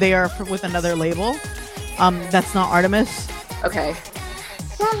LUSEMBLE, and they are with another label. That's not Artemis. Okay.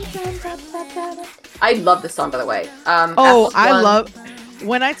 I love this song, by the way. I love.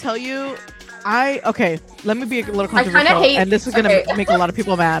 When I tell you, okay, let me be a little controversial, and this is gonna make a lot of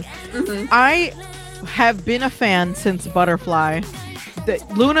people mad. I have been a fan since Butterfly.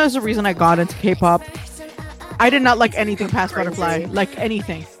 LOONA is the reason I got into K-pop. I did not like anything past Butterfly, like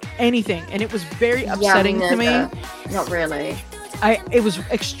anything, and it was very upsetting to me. Not really. It was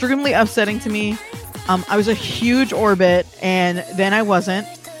extremely upsetting to me. I was a huge Orbit, and then I wasn't.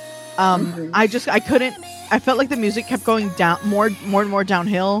 I couldn't. I felt like the music kept going down, more and more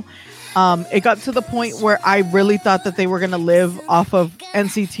downhill. It got to the point where I really thought that they were gonna live off of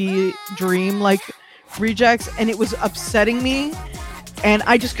NCT Dream like rejects, and it was upsetting me. And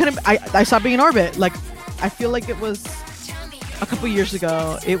I just couldn't. I stopped being in Orbit. Like, I feel like it was a couple years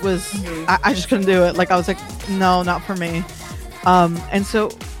ago. It was. I just couldn't do it. Like, I was like, no, not for me. And so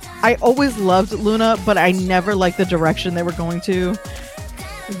I always loved LOONA, but I never liked the direction they were going to.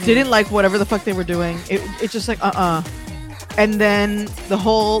 Didn't like whatever the fuck they were doing. It just like And then the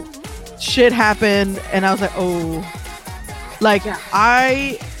whole shit happened, and I was like, oh, like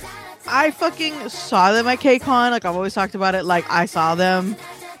I fucking saw them at KCON. Like, I've always talked about it. Like, I saw them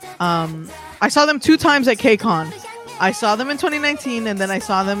 2 times at KCON. I saw them in 2019, and then I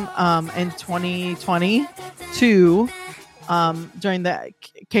saw them in 2022 during the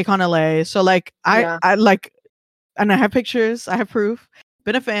KCON LA. So like I like, and I have pictures, I have proof.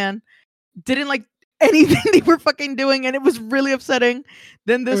 Been a fan. Didn't like anything they were fucking doing, and it was really upsetting.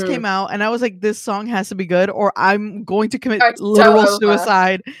 Then this came out, and I was like, this song has to be good, or I'm going to commit literal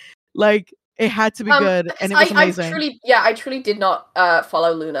suicide. Like, it had to be good, and it was amazing. I truly did not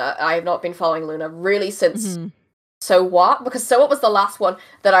follow LOONA. I have not been following LOONA really since So What? Because So What was the last one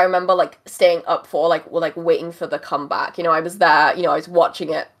that I remember like staying up for, like waiting for the comeback. You know, I was there, you know, I was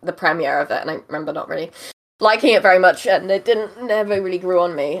watching it, the premiere of it, and I remember not really liking it very much, and it never really grew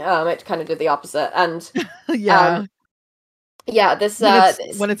on me. It kind of did the opposite, and when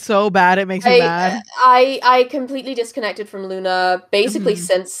it's so bad, it makes me mad. I completely disconnected from LOONA basically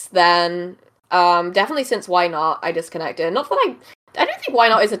since then. Definitely since Why Not, I disconnected. Not that I don't think Why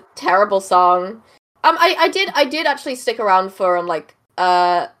Not is a terrible song. I did actually stick around for like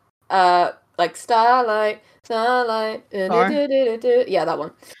Starlight. Yeah, that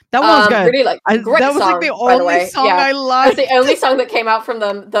one. That one was good. Really, great that was song, like the only song I liked. That's the only song that came out from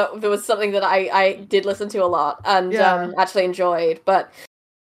them that there was something that I did listen to a lot and actually enjoyed. But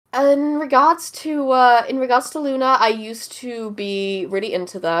in regards to LOONA, I used to be really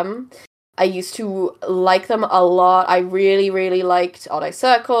into them. I used to like them a lot. I really, really liked Odd Eye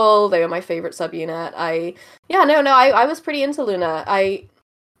Circle. They were my favorite subunit. I was pretty into LOONA.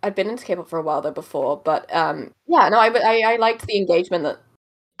 I'd been into K-pop for a while though before, but I liked the engagement that.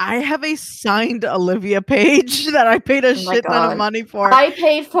 I have a signed Olivia page that I paid a shit ton of money for. I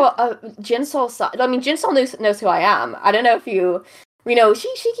paid for a Jinsol. I mean, Jinsol knows who I am. I don't know if you know,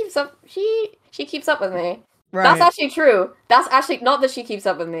 she keeps up. She keeps up with me. Right. That's actually true. That's actually not that she keeps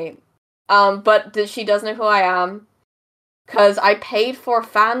up with me, but that she does know who I am, because I paid for a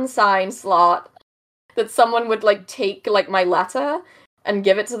fan sign slot that someone would like take like my letter and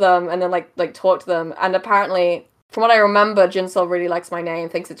give it to them, and then like talk to them. And apparently, from what I remember, Jinsol really likes my name,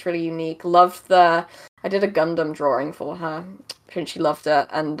 thinks it's really unique. Loved the I did a Gundam drawing for her, and she loved it.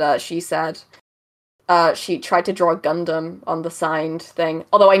 And she said she tried to draw a Gundam on the signed thing.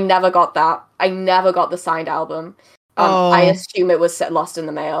 Although I never got that. I never got the signed album. I assume it was lost in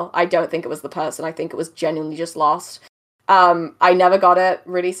the mail. I don't think it was the person. I think it was genuinely just lost. I never got it.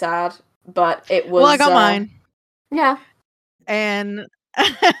 Really sad. But it was. Well, I got mine. Yeah. And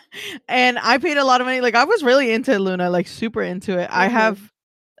and I paid a lot of money. Like, I was really into Luna, like super into it. I have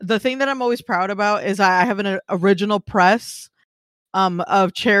the thing that I'm always proud about is I have an original press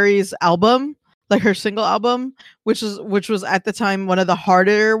of Cherry's album, like her single album, which was at the time one of the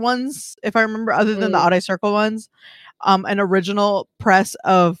harder ones, if I remember, other than the Odd Eye Circle ones. An original press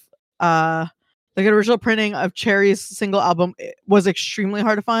of like an original printing of Cherry's single album was extremely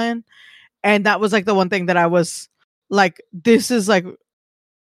hard to find. And that was like the one thing that I was like, this is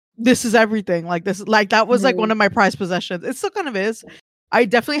everything. Like this, like that was like one of my prized possessions. It still kind of is. I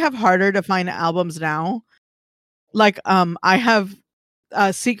definitely have harder to find albums now. Like I have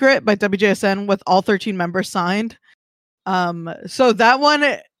Secret by WJSN with all 13 members signed. So that one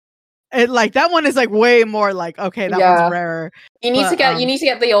that one is like way more like, okay, that one's rarer. You need to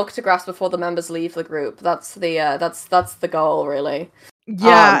get the autographs before the members leave the group. That's the that's the goal, really.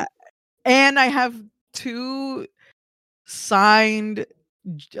 Yeah. And I have 2 signed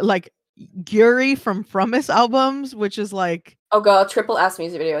like Gyuri from Us albums, which is like, oh god, Triple S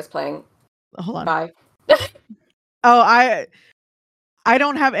music video is playing. Hold on. Bye. Oh, I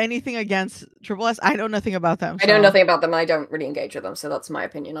don't have anything against Triple S. I know nothing about them. I know nothing about them. I don't really engage with them, so that's my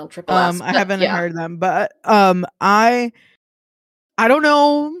opinion on Triple S. I haven't heard them, but I don't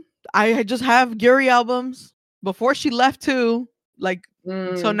know. I just have Gyuri albums before she left too. Like,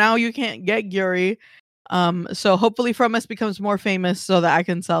 so now you can't get Gyuri. So hopefully Us becomes more famous so that I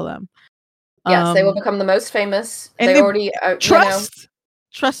can sell them. Yes, they will become the most famous. And they already trust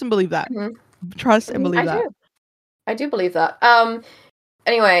and believe that. Trust and believe that. I do believe that.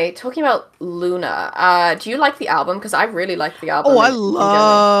 Anyway, talking about Luna, do you like the album? Because I really like the album. Oh, I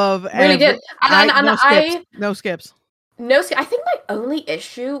love. Really did. No skips. I think my only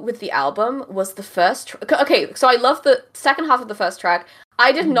issue with the album was the first. Okay, so I love the second half of the first track.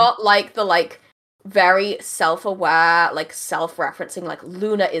 I did not like the very self-aware, self-referencing,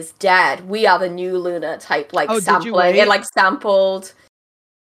 Luna is dead. We are the new Luna type, sampling. It sampled.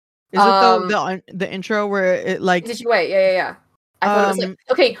 Is it the intro where it Did you wait? Yeah. I thought it was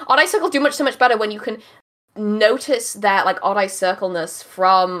okay. Odd Eye Circle do so much better when you can notice that Odd Eye Circle-ness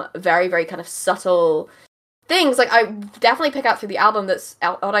from very, very kind of subtle things. I definitely pick out through the album that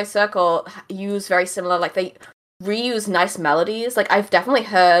Odd Eye Circle use very similar. They reuse nice melodies. I've definitely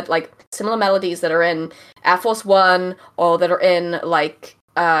heard similar melodies that are in Air Force One or that are in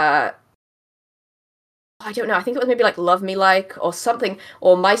I don't know. I think it was maybe Love Me Like or something,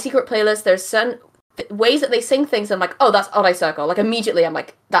 or My Secret Playlist. There's certain ways that they sing things. And I'm oh, that's Odd Eye Circle. Immediately I'm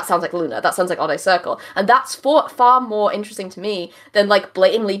that sounds like Luna. That sounds like Odd Eye Circle. And that's far more interesting to me than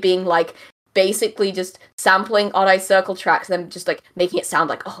blatantly being basically just sampling Odd Eye Circle tracks and then just making it sound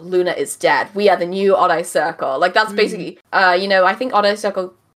like, oh, Luna is dead. We are the new Odd Eye Circle. That's basically, I think Odd Eye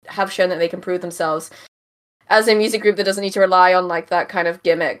Circle have shown that they can prove themselves as a music group that doesn't need to rely on that kind of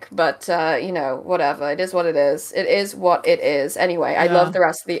gimmick. But whatever. It is what it is. It is what it is. Anyway, I love the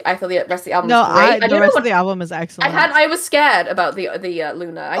rest of the. I thought the rest of the album was great. The rest of the album is excellent. I was scared about the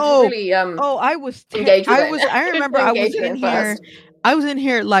Luna. I didn't really I was engaged with it. I remember I was in here. I was in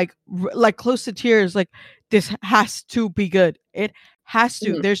here like close to tears. This has to be good. It has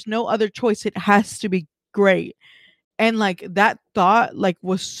to. Mm-hmm. There's no other choice. It has to be great. And that thought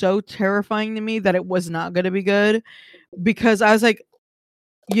was so terrifying to me that it was not going to be good, because I was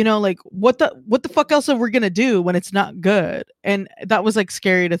what the fuck else are we going to do when it's not good? And that was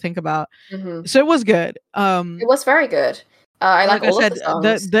scary to think about. Mm-hmm. So it was good. It was very good. I like all of the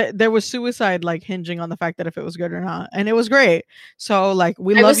songs. There was suicide hinging on the fact that if it was good or not, and it was great. So I love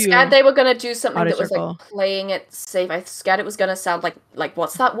you. I was scared they were gonna do something that was playing it safe. I was scared it was gonna sound like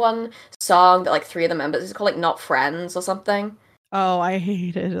what's that one song that 3 of the members is called Not Friends or something. Oh, I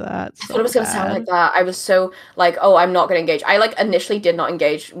hated that. I thought it was gonna sound like that. I was so oh, I'm not gonna engage. I initially did not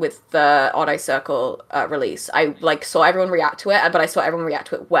engage with the Odd Eye Circle release. I saw everyone react to it, but I saw everyone react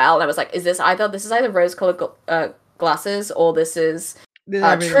to it well, and I was is this is either rose-colored glasses or this is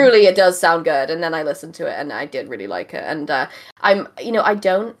truly it does sound good. And then I listened to it and I did really like it. And I'm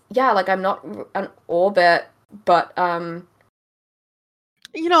not an Orbit but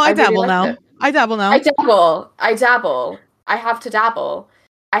you know, I dabble now. I dabble now. I dabble. I have to dabble.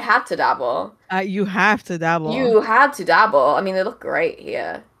 I had to dabble. You have to dabble. You had to dabble. I mean, they look great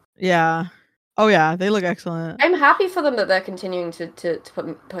here. Yeah. Oh yeah, they look excellent. I'm happy for them that they're continuing to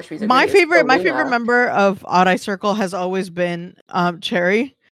push music. My favorite member of Odd Eye Circle has always been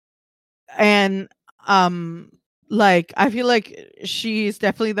Cherry, and like I feel like she's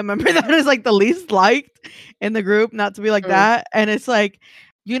definitely the member that is like the least liked in the group. Not to be like that, and it's like,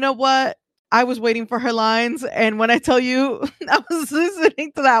 you know what? I was waiting for her lines, and when I tell you, I was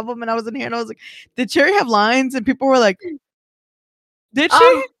listening to the album, and I was in here, and I was like, "Did Cherry have lines?" And people were like, "Did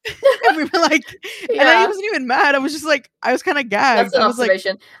she?" And we were like, and I wasn't even mad. I was just like, I was kind of gagged. That's an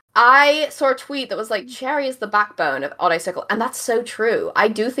observation. I saw a tweet that was like, Cherry is the backbone of Odd Eye Circle, and that's so true. I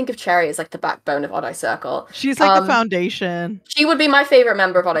do think of Cherry as like the backbone of Odd Eye Circle. She's like the foundation. She would be my favorite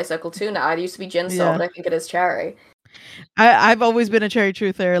member of Odd Eye Circle too now. I used to be Jinsoul, but I think it is Cherry. I've always been a Cherry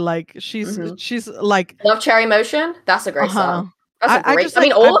truther. Like she's like Love Cherry Motion. That's a great song. That's a great. I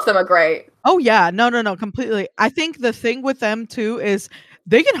mean, all of them are great. Oh yeah, no, completely. I think the thing with them too is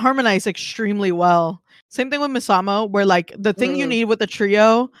they can harmonize extremely well. Same thing with MISAMO, where like the thing you need with a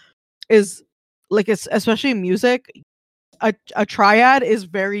trio is like, it's especially in music, a triad is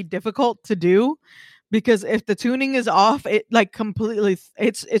very difficult to do, because if the tuning is off, it like completely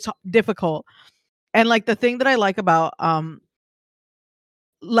it's difficult. And like the thing that I like about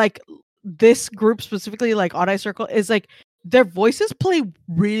like this group specifically, like Odd Eye Circle, is like their voices play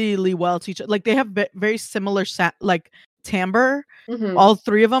really well to each other. Like they have very similar like timbre. All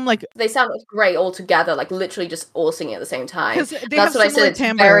three of them, like they sound great all together, like literally just all singing at the same time. That's what I said. It's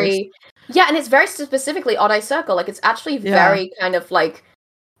very and it's very specifically Odd Eye Circle. Like it's actually very kind of like,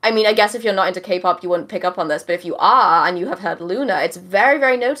 I mean, I guess if you're not into K-pop, you wouldn't pick up on this, but if you are and you have heard Luna, it's very,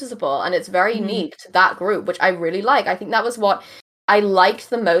 very noticeable, and it's very unique to that group, which I really like. I think that was what I liked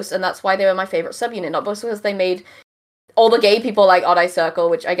the most, and that's why they were my favorite subunit, not because they made all the gay people like Odd Eye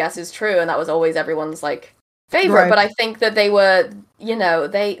Circle, which I guess is true, and that was always everyone's like favorite, but I think that they were, you know,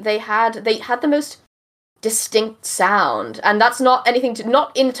 they had the most distinct sound, and that's not anything to,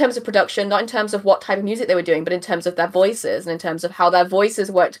 not in terms of production, not in terms of what type of music they were doing, but in terms of their voices and in terms of how their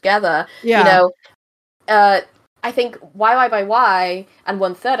voices work together. You know, I think YY by Y and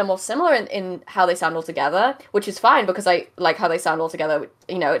 1/3 are more similar in how they sound all together, which is fine because I like how they sound all together.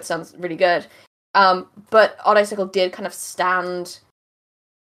 You know, it sounds really good. But Odd Eye Circle did kind of stand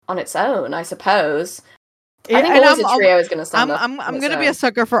on its own, I suppose. I think always a trio is going to stand up. I'm going to be a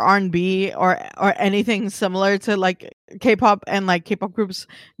sucker for R&B or anything similar to like K-pop, and like K-pop groups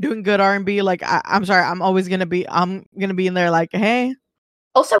doing good R&B. Like I'm sorry, I'm going to be in there like, hey.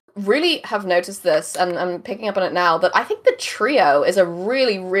 Also, really have noticed this, and I'm picking up on it now, that I think the trio is a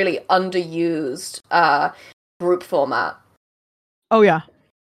really, really underused group format. Oh yeah,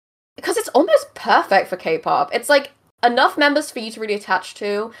 because it's almost perfect for K-pop. It's like enough members for you to really attach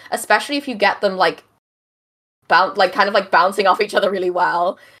to, especially if you get them like kind of like bouncing off each other really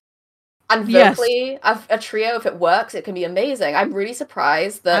well. And vocally, a trio, if it works, it can be amazing. I'm really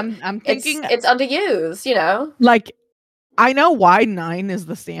surprised that I'm thinking it's underused, you know? Like, I know why 9 is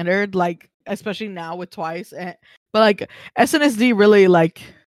the standard, like, especially now with Twice, but like SNSD really like,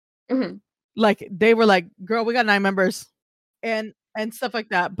 like they were like, girl, we got 9 members and stuff like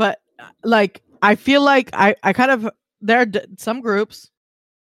that. But like, I feel like I kind of, there are some groups,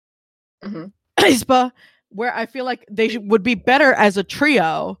 aespa, where I feel like they would be better as a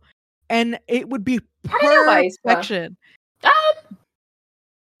trio, and it would be perfection.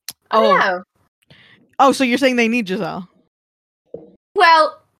 Oh, so you're saying they need Giselle?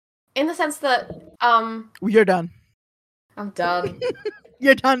 Well, in the sense that you're done. I'm done.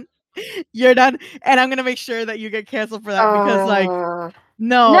 You're done. You're done, and I'm gonna make sure that you get canceled for that because, like,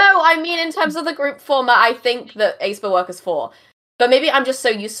 no. I mean, in terms of the group format, I think that aespa work as 4. But maybe I'm just so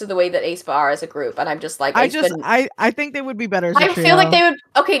used to the way that aespa are as a group, and I'm just like, I think they would be better as a trio. I feel like they would.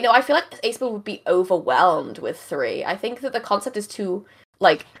 Okay, no, I feel like aespa would be overwhelmed with 3. I think that the concept is too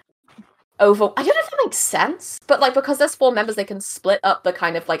like I don't know if that makes sense, but like because there's 4 members, they can split up the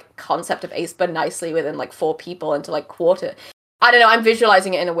kind of like concept of aespa nicely within like 4 people into like quarter. I don't know. I'm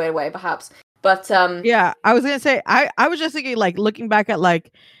visualizing it in a weird way, perhaps, but yeah, I was gonna say I was just thinking like looking back at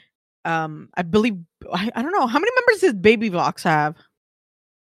like. I believe I don't know how many members does Baby Vox have.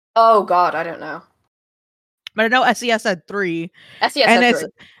 Oh God, I don't know. But I know SES had 3. SES had 3.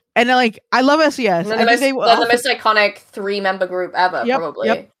 And like I love SES. They're the most iconic 3-member group ever, probably.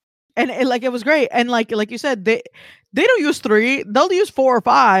 Yep. And it was great. And like you said, they don't use 3. They'll use 4 or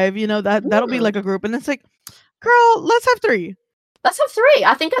 5. You know that'll be like a group. And it's like, girl, let's have 3. Let's have 3.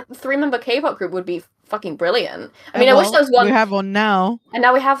 I think a 3-member K-pop group would be fucking brilliant. I mean, I wish there was one. We have one now, and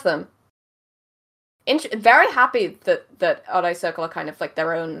now we have them. Very happy that Odd Circle are kind of like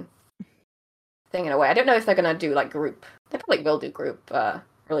their own thing in a way. I don't know if they're gonna do like group. They probably will do group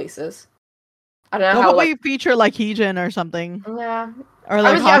releases. I don't know they'll how probably feature like Heejin or something. Yeah. Or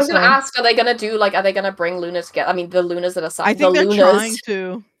like I was gonna ask, are they gonna bring Luna together? I mean, the Lunas that are signed. I think they're trying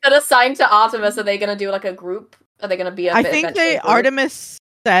to. That are signed to Artemis, are they gonna do like a group? Are they gonna be a I think Artemis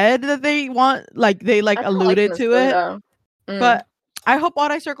said that they want they alluded to it. But I hope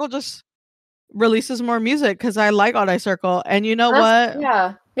Odd Circle just releases more music because I like Odd Circle, and you know what?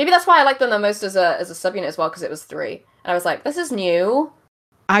 Yeah, maybe that's why I like them the most as a subunit as well, because it was 3, and I was like, this is new.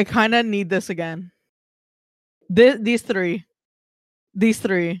 I kind of need this again. These three,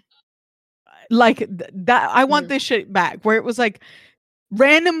 like that. I want this shit back, where it was like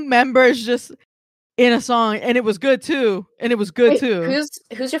random members just in a song, and it was good too.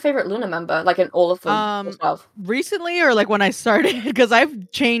 Who's your favorite Luna member? Like in all of them? Recently, or like when I started, because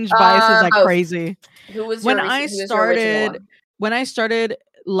I've changed biases like crazy. Who was when I started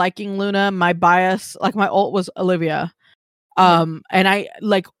liking Luna? My bias, like my ult, was Olivia. And I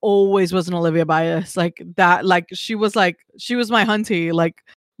like always was an Olivia bias, like that. Like she was my hunty. Like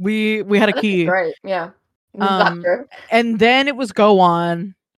we had a key. Right, yeah. And then it was Go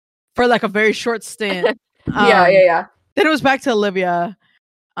On for like a very short stint. Yeah. Then it was back to Olivia.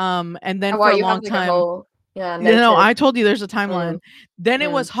 And then for a long time. I told you there's a timeline. Then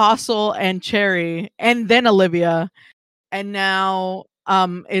it was Hostel and Cherry, and then Olivia, and now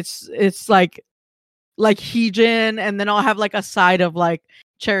it's like Heejin, and then I'll have like a side of like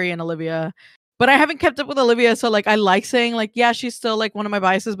Cherry and Olivia. But I haven't kept up with Olivia, so like I like saying like, yeah, she's still like one of my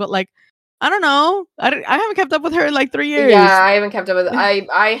biases, but like I don't know, I haven't kept up with her in like 3 years. Yeah, I haven't kept up with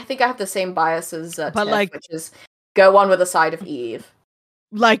I think I have the same biases but Tiff, like, which is Go On with a side of Eve.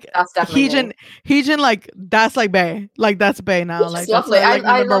 Like that's definitely Heejin, like that's like Bae, like that's Bae now. Like that's like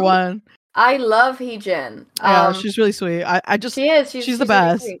number one. I love Heejin. Yeah, she's really sweet. I just she's the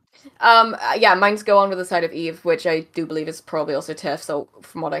best. Really yeah, mine's Go On with the side of Eve, which I do believe is probably also Tiff. So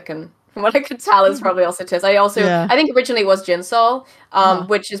from what I can tell, is probably also Tiff. I think originally it was Jinsol,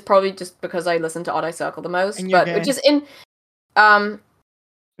 which is probably just because I listen to Odd Circle the most, but which is in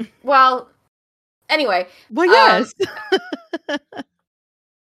well, anyway. Well, yes.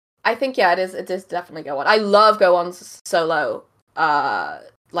 I think it is definitely Go On. I love Go On's solo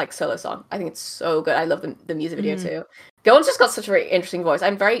solo song. I think it's so good. I love the music video too. Go On's just got such a very interesting voice.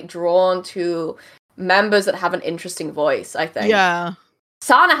 I'm very drawn to members that have an interesting voice, I think. Yeah.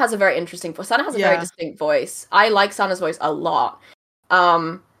 Sana has a very interesting voice. Sana has a very distinct voice. I like Sana's voice a lot.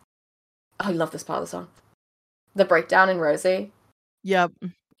 I love this part of the song. The breakdown in Rosie. Yep.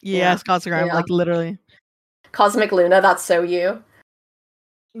 Yes, Cosmogram, like literally. Cosmic Luna, that's so you.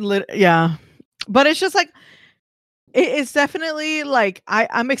 Yeah. But it's just like it's definitely like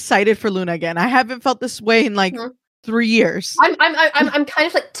I'm excited for Luna again. I haven't felt this way in like 3 years. I'm kind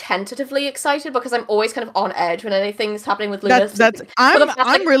of like tentatively excited because I'm always kind of on edge when anything's happening with Luna.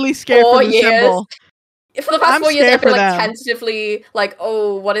 I'm really scared for the symbol. For the past 4 years, I've been like tentatively like,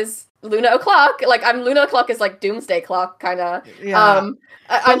 oh, what is Luna o'clock? Like I'm Luna o'clock is like Doomsday Clock kind of. Yeah.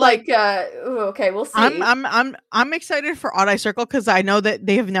 I'm like, okay, we'll see. I'm excited for Odd Circle because I know that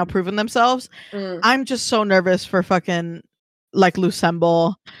they have now proven themselves. I'm just so nervous for fucking like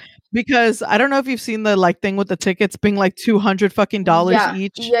Lucemble. Because I don't know if you've seen the like thing with the tickets being like $200 fucking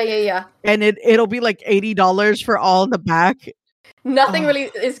each. Yeah. And it'll be like $80 for all the back. Nothing really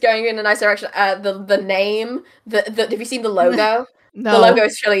is going in a nice direction. The name, have you seen the logo? No. The logo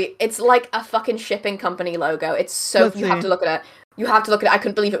is really, it's like a fucking shipping company logo. It's so, have to look at it. You have to look at it. I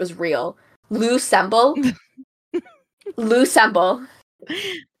couldn't believe it was real. Lucemble. Lucemble.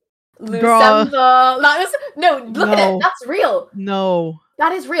 That was look at it. That's real. No.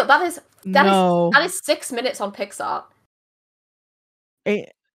 That is real. That is 6 minutes on Pixar. 8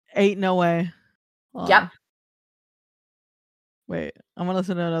 no way. Yep. Wait, I'm gonna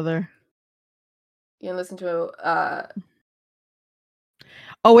listen to another. You can listen to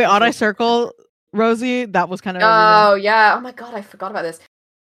oh wait, Odd Circle, Rosie. That was kind of. Oh yeah. Oh my god, I forgot about this.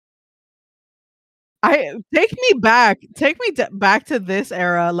 Take me back to this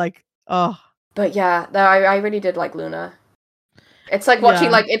era, like oh. But yeah, I really did like Luna. It's like watching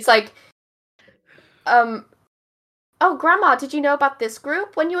it's like oh grandma, did you know about this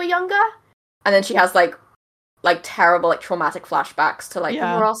group when you were younger? And then she has like terrible like traumatic flashbacks to like we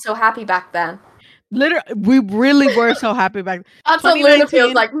were all so happy back then. Literally, we really were so happy back then. That's what Luna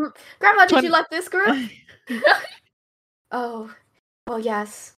feels like. Grandma, did you like this group? Oh, well,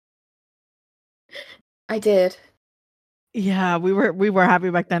 yes, I did. Yeah, we were happy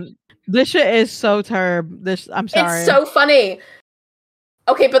back then. This shit is so turb. I'm sorry. It's so funny.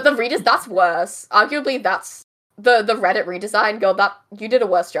 Okay, but the readers, that's worse. Arguably, that's the Reddit redesign. Girl, that you did a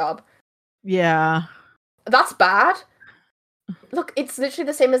worse job. Yeah. That's bad. Look, it's literally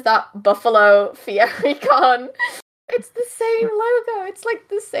the same as that Buffalo Fiericon. It's the same logo. It's like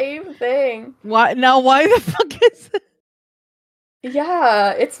the same thing. Why the fuck is it?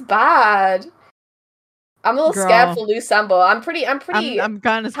 Yeah, it's bad. I'm a little scared for Loose Sample. I'm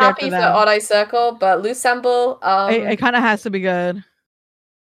kind of happy for Odd Eye Circle, but Loose Sample, it kind of has to be good.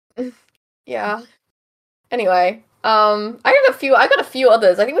 Yeah. Anyway, I got a few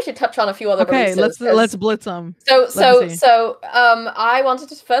others. I think we should touch on a few other releases. Let's blitz them. So I wanted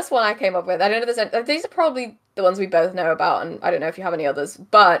to first one I came up with. I don't know if there's these are probably the ones we both know about, and I don't know if you have any others.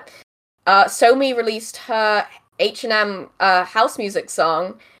 But Somi released her H&M house music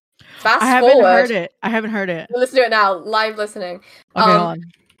song. Fast forward. I haven't heard it. Listen to it now, live listening. Okay, hold on.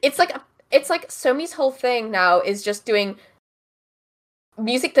 It's like Somi's whole thing now is just doing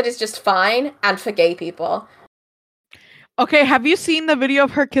music that is just fine and for gay people. Okay, have you seen the video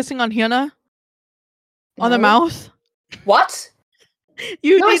of her kissing on Hyuna? No. On the mouth? What?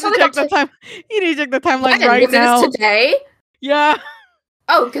 You need to check the timeline right now. Is this today? Yeah.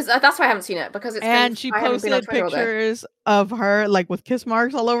 Oh, because that's why I haven't seen it. She posted pictures of her like with kiss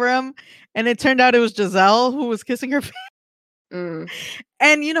marks all over him, and it turned out it was Giselle who was kissing her face.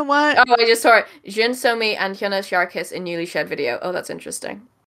 And you know what? Oh, I just saw it. Jin, Somi, and Hyuna share a kiss in newly shared video. Oh, that's interesting.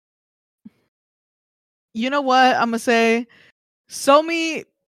 You know what? I'm gonna say, Somi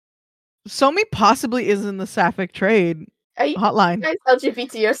possibly is in the sapphic trade hotline. Guys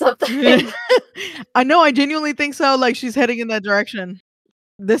LGBT or something? I know. I genuinely think so. Like she's heading in that direction.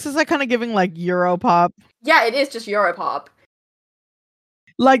 This is like kind of giving like Europop. Yeah, it is just Europop.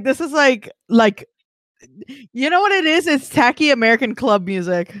 Like this is like you know what it is? It's tacky American club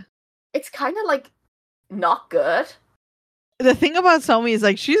music. It's kind of like not good. The thing about Somi is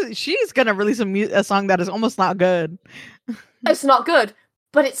like she's gonna release a song that is almost not good. It's not good,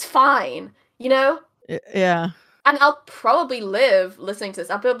 but it's fine, you know? Yeah. And I'll probably live listening to this.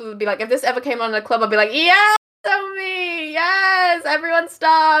 I'll probably be like, if this ever came on in a club, I'll be like, yeah, Somi, yes, everyone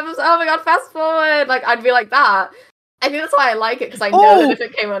stops. Oh my god, fast forward. Like I'd be like that. I think that's why I like it, because I know that if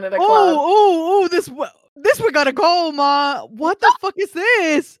it came on in a club. This we gotta go, ma. What the fuck is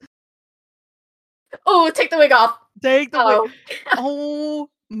this? Oh, take the wig off. Take the wig. Oh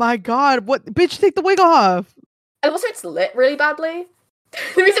my god. What? Bitch, take the wig off. And also, it's lit really badly.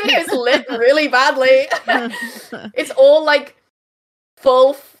 The music video is lit really badly. It's all like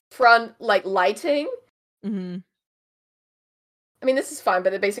full front like lighting. Mm-hmm. I mean, this is fine,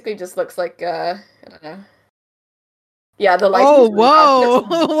 but it basically just looks like I don't know. Yeah, the lighting. Oh, whoa,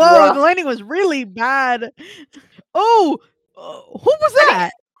 whoa! The lighting was really bad. Oh, who was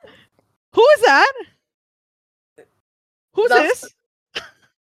that? Who is that? Who's this?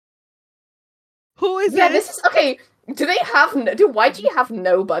 Who is this? Yeah, this is okay. Do YG have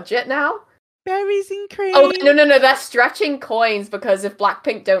no budget now? Berries and cream. Oh no! They're stretching coins because if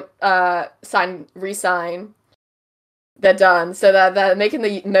Blackpink don't re-sign, they're done. So they're making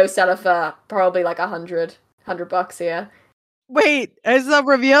the no seller for probably like $100 here. Wait, is the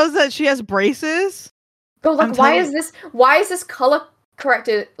reveals that she has braces? But like, why is this color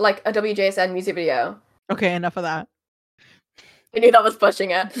corrected like a WJSN music video? Okay, enough of that. I knew that was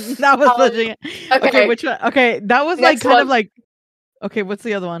pushing it. That was pushing it. Okay, which one? Okay, that was like kind of like. Okay, what's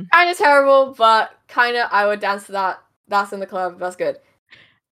the other one? Kind of terrible, but kind of I would dance to that. That's in the club. That's good.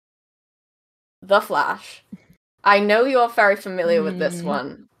 The Flash. I know you're very familiar with this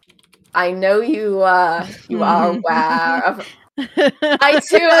one. I know you are aware of. I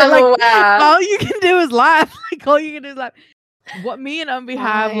too am aware. All you can do is laugh. Like all you can do is laugh. What me and Umbi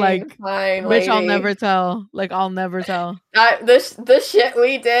have, like, fine, bitch, lady. I'll never tell. Like, I'll never tell. The shit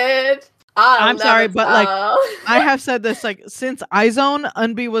we did. I'm sorry, but like, I have said this like since iZone,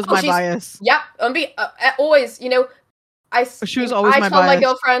 Umbi was my bias. Yep, Umbi always. You know, she was always my bias. I told my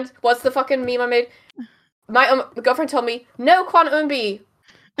girlfriend, what's the fucking meme I made? My girlfriend told me, no Kwan Umbi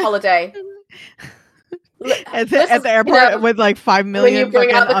holiday. at the airport with like 5 million. When you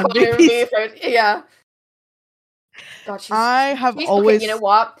bring out the Kwan Umbi, yeah. God, she's always. Okay, you know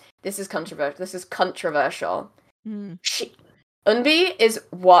what? This is controversial. Eunbi is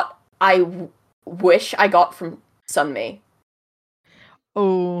what I wish I got from Sunmi.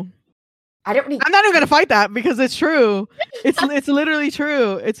 Oh, I'm not even gonna fight that because it's true. It's literally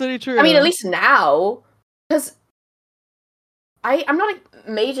true. It's literally true. I mean, at least now, because I'm not a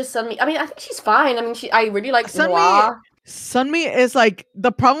major Sunmi. I mean, I think she's fine. I mean, I really like Sunmi. Sunmi is like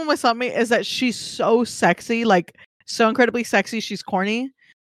the problem with Sunmi is that she's so sexy, like so incredibly sexy. She's corny.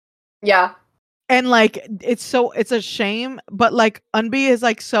 Yeah. And like it's a shame, but like Unbi is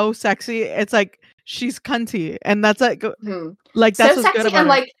like so sexy. It's like she's cunty, and that's like like that's so what's good sexy about and her.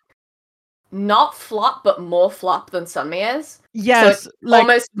 like not flop, but more flop than Sunmi is. Yes, so it's like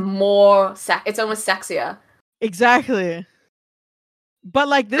almost more it's almost sexier. Exactly. But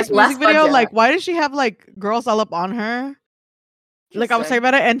like this like, music video, like why does she have like girls all up on her? Like I was talking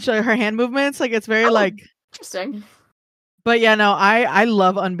about it, and her hand movements, like it's very like interesting. But yeah, no, I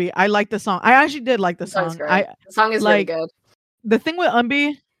love Unbi. I like the song. I actually did like the song. The song is like, really good. The thing with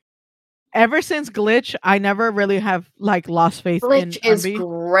Unbi, ever since Glitch, I never really have like lost faith in Glitch is Unbi.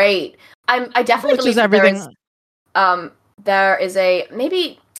 great. I definitely believe everything. There is a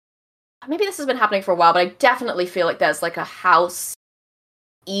maybe this has been happening for a while, but I definitely feel like there's like a house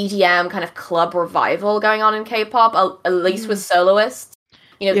EDM kind of club revival going on in K-pop, at least with soloists.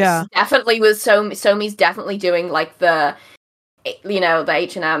 You know, definitely with Somi's definitely doing like the the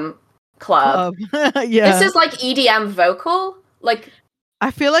H&M club. Yeah. This is like EDM vocal. Like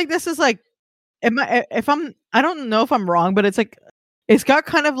I feel like this is like I don't know if I'm wrong, but it's like it's got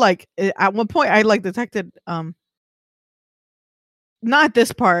kind of like at one point I like detected not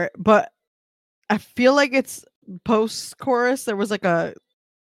this part, but I feel like it's post chorus there was like a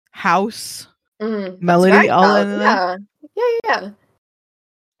house melody all in there. Yeah.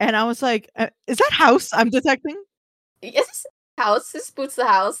 And I was like, is that house I'm detecting? Is this house? This boots the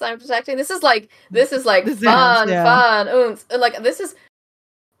house I'm detecting. This is like fun. Like this is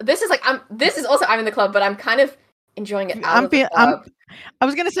like this is also I'm in the club, but I'm kind of enjoying it out of the club. I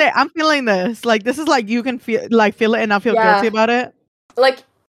was gonna say I'm feeling this. Like this is like you can feel it and not feel guilty about it. Like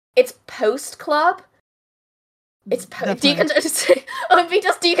it's post club. It's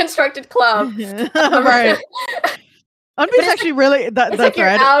deconstructed club. Right. Unbi's actually really that like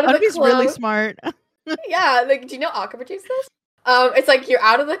thread. Unbi's really smart. Yeah, like do you know Aka produced this? It's like you're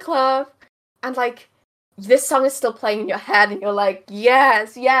out of the club and like this song is still playing in your head and you're like,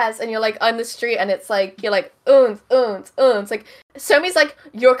 yes, and you're like on the street and it's like you're like It's like Somi's like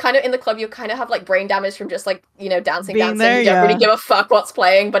you're kind of in the club, you kind of have like brain damage from just like, dancing. There, you don't really give a fuck what's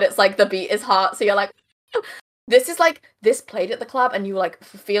playing, but it's like the beat is hot, so you're like this is like this played at the club and you were like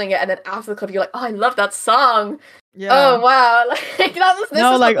feeling it, and then after the club you're like, oh, I love that song. Yeah. Oh wow. Like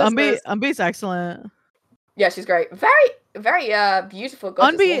Unbi's excellent. Yeah, she's great. Very, very beautiful,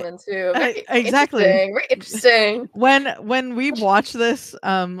 gorgeous woman too. Very exactly. Very interesting. When we watched this,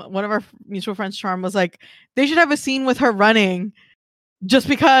 one of our mutual friends, Charm, was like, they should have a scene with her running, just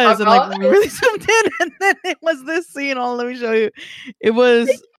because, and like we really zoomed in, and then it was this scene. Oh, let me show you. It was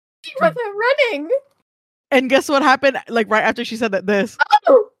with her running. And guess what happened? Like right after she said that, this.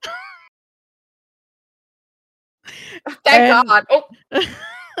 Oh. Thank God. Oh.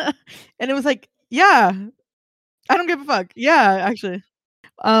 And it was like, yeah, I don't give a fuck. Yeah, actually.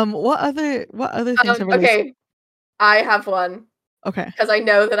 What other things have released? Okay, I have one. Okay. Because I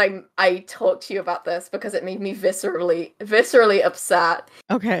know that I talked to you about this because it made me viscerally upset.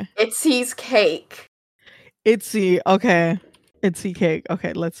 Okay. Itzy's Cake. Itzy, okay. Itzy Cake.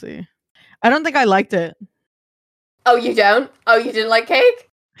 Okay, let's see. I don't think I liked it. Oh, you don't? Oh, you didn't like Cake?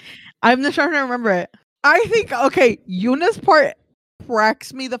 I'm just trying to remember it. I think, okay, Yuna's part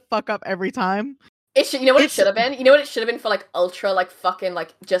cracks me the fuck up every time. It should, you know what it should have been? You know what it should have been for like ultra, like fucking,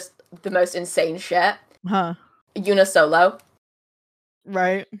 like just the most insane shit? Huh. Yuna solo.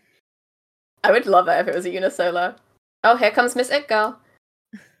 Right. I would love it if it was a Yuna solo. Oh, here comes Miss It Girl.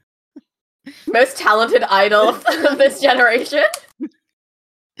 Most talented idol of this generation.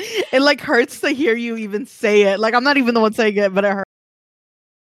 It like hurts to hear you even say it. Like I'm not even the one saying it, but it hurts.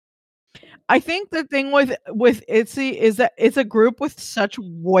 I think the thing with Itzy is that it's a group with such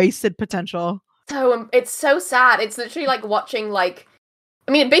wasted potential. So it's so sad. It's literally like watching like,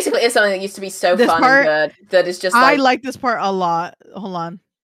 I mean, it basically is something that used to be so fun and good that is just like, I like this part a lot. Hold on.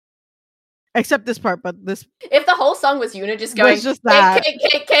 Except this part, but this. If the whole song was Yuna just going, just that.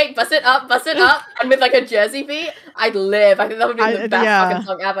 Cake, bust it up, and with like a Jersey beat, I'd live. I think that would be the best fucking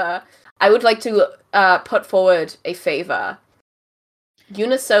song ever. I would like to put forward a favor.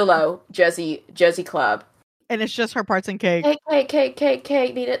 Yuna solo, Jersey Club. And it's just her parts in Cake. Cake,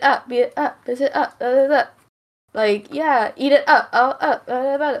 beat it up, bust it up, like, yeah, eat it up,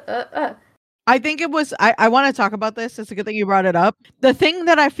 I think it was, I want to talk about this. It's a good thing you brought it up. The thing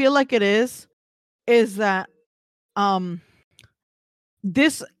that I feel like it is that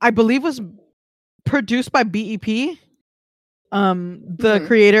this, I believe, was produced by BEP, the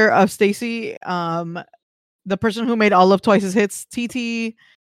creator of Stacy, the person who made all of Twice's hits, TT,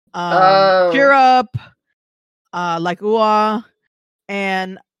 Cheer Up, like Ua,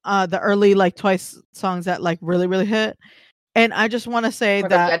 and the early like Twice songs that like really, really hit. And I just want to say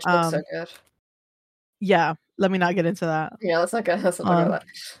that so good. Yeah, let me not get into that. Yeah, let's not get into that.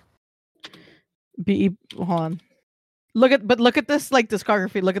 Hold on. Look at this like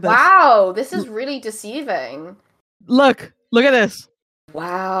discography. Look at this. Wow, this is really deceiving. Look at this.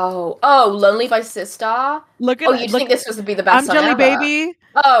 Wow. Oh, Lonely by Sister. Look at. Oh, you think this was to be the best I'm song Jelly ever? Baby.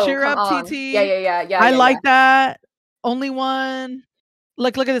 Oh, Cheer come Up, on. TT. Yeah. I like that. Only One.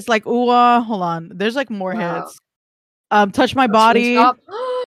 Look at this. Like, ooh, hold on. There's like more hits. Touch My Body.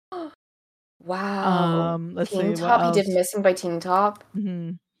 Wow. Let's Teen see. Top. He did Missing by Teen Top.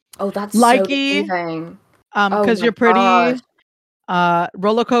 Mm-hmm. Oh, that's Likey. so deceiving. Because You're Pretty. God.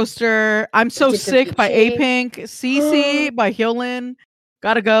 Roller Coaster. I'm So Sick by A-Pink. CC by Hyolyn.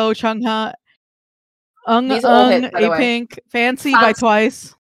 Gotta Go. Chungha. A-Pink. Fancy by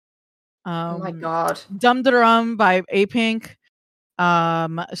Twice. Oh my god. Dum Dum by A-Pink.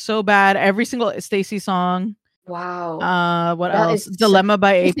 So Bad. Every single Stacey song. Wow. What else? Dilemma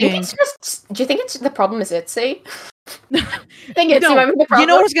by A-Pink. Do you think it's the problem is Itzy? No. You know what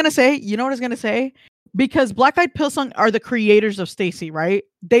I was gonna say? Because Black Eyed Pilsung are the creators of Stacey, right?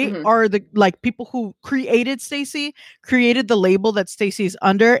 They are the people who created Stacey, created the label that Stacey's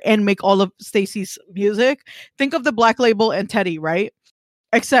under, and make all of Stacey's music. Think of the Black Label and Teddy, right?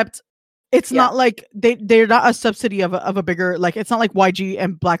 Except it's not like they're not a subsidy of a bigger, like, it's not like YG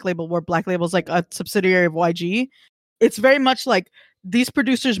and Black Label, where Black Label's like a subsidiary of YG. It's very much like these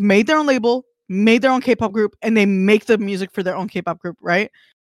producers made their own label, made their own K-pop group, and they make the music for their own K-pop group, right?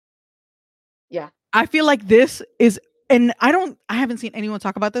 Yeah. I feel like this is, and I haven't seen anyone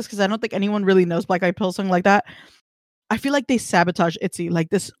talk about this because I don't think anyone really knows Black Eyed Pilsung like that. I feel like they sabotage ITZY. Like,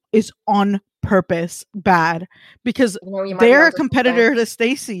 this is on purpose bad because they're a competitor to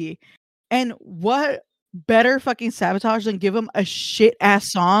Stacey. And what better fucking sabotage than give them a shit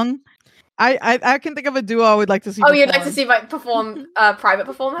ass song? I can think of a duo I would like to see. Oh, you'd like to see perform private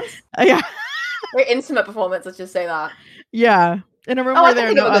performance? Yeah. Or intimate performance, let's just say that. Yeah. In a room where there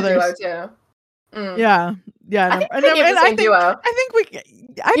are no others. Duo too. Yeah. I think we can.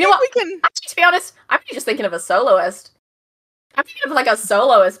 Actually, to be honest, I'm just thinking of a soloist. I'm thinking of like a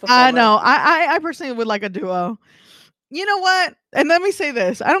soloist performance. I know. I personally would like a duo. You know what? And let me say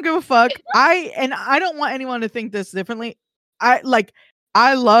this. I don't give a fuck. I don't want anyone to think this differently. I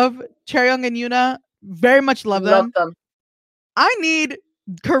love Chaeryeong and Yuna. Very much love them. I need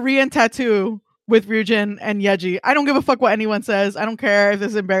Korean tattoo with Ryujin and Yeji. I don't give a fuck what anyone says. I don't care if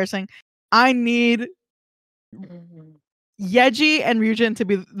this is embarrassing. I need Yeji and Ryujin to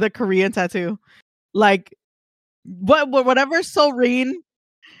be the Korean tattoo. Like, whatever Solreen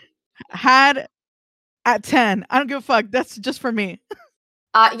had at 10. I don't give a fuck. That's just for me.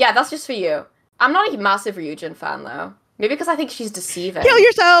 Yeah, that's just for you. I'm not a massive Ryujin fan though. Maybe because I think she's deceiving. Kill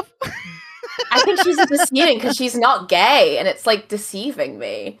yourself. I think she's deceiving because she's not gay, and it's like deceiving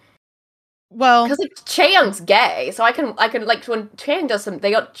me. Well, because like Chaeyoung's gay, so I can like when Chaeyoung does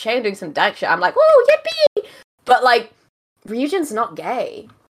they got Chaeyoung doing some dyke shit, I'm like, woo, yippee! But like, Ryujin's not gay.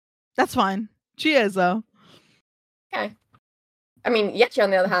 That's fine. She is though. Okay. I mean, Yechi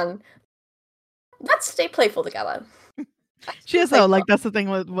on the other hand, let's stay playful together. She is though. Like, that's the thing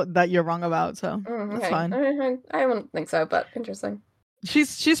that you're wrong about. So that's fine. I don't think so, but interesting.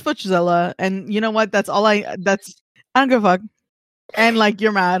 She's Futchzilla, and you know what? That's all I don't give a fuck. And like,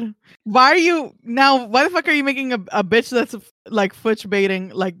 you're mad. Why are you now? Why the fuck are you making a bitch that's like Futch baiting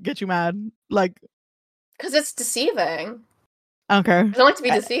like get you mad? Like, because it's deceiving. Okay. I don't like to be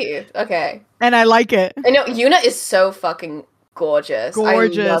deceived. Okay. And I like it. I know Yuna is so fucking gorgeous.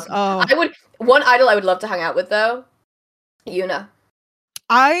 Gorgeous. One idol I would love to hang out with though. Yuna.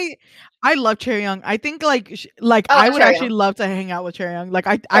 I love Chaeryeong. I think I would actually love to hang out with Chaeryeong. Like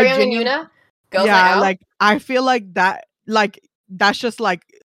I genuinely, Yuna? Girls yeah, like I feel like that, like that's just like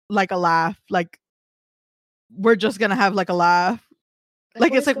a laugh. Like we're just gonna have like a laugh.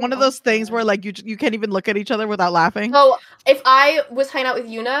 Like it's like one of those things where like you can't even look at each other without laughing. So if I was hanging out with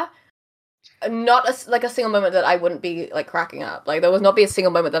Yuna, not a single moment that I wouldn't be like cracking up. Like there would not be a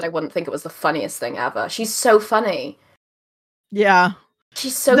single moment that I wouldn't think it was the funniest thing ever. She's so funny. Yeah.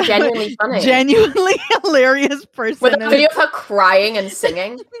 She's so genuinely funny. Genuinely hilarious person. With a video of her crying and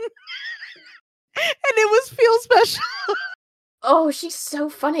singing. And it feel special. Oh, she's so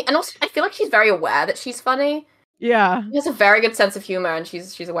funny. And also I feel like she's very aware that she's funny. Yeah. She has a very good sense of humor and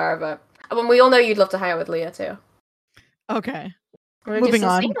she's aware of it. And we all know you'd love to hang out with Leah too. Okay. Moving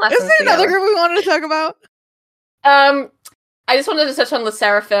on. Is there another group we wanted to talk about? I just wanted to touch on Le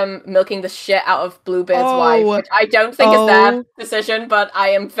Seraphim milking the shit out of Bluebeard's wife, which I don't think is their decision, but I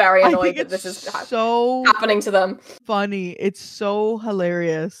am very annoyed that this is so happening to them. Funny. It's so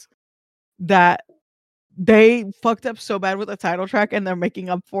hilarious that they fucked up so bad with the title track and they're making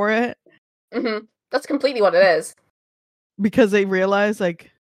up for it. Mm-hmm. That's completely what it is. Because they realize,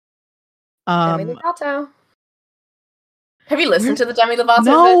 like, Demi Lovato. Have you listened to the Demi Lovato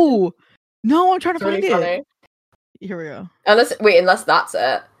version? No, I'm trying to find funny. it. Here we go. Unless that's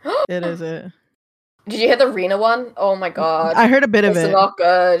it. It is it. Did you hear the Rena one? Oh my god. I heard a bit of it. It's not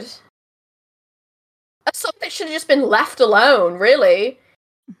good. A song that should have just been left alone, really.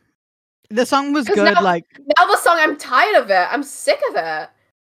 The song was good, now the song, I'm tired of it. I'm sick of it.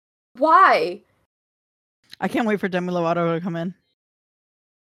 Why? I can't wait for Demi Lovato to come in.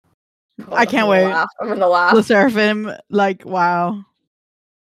 Oh, I can't wait. I'm gonna laugh. The Seraphim, like, wow.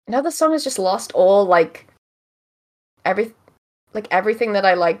 Now the song has just lost all, like, everything that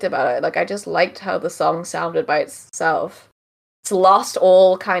I liked about it. Like, I just liked how the song sounded by itself. It's lost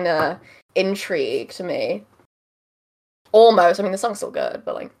all kind of intrigue to me. Almost. I mean, the song's still good,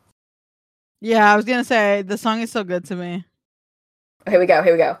 but, like... Yeah, I was gonna say, the song is so good to me. Here we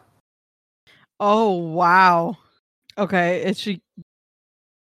go. Oh, wow. Okay,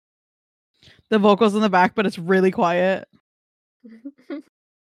 the vocals in the back, but it's really quiet. Hold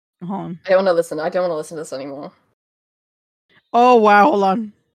on. I don't want to listen to this anymore. Oh, wow, hold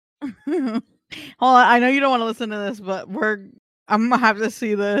on. Hold on, I know you don't want to listen to this, but I'm gonna have to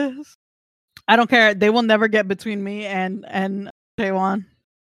see this. I don't care. They will never get between me and Taewon.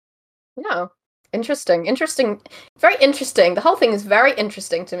 No. Interesting. Very interesting. The whole thing is very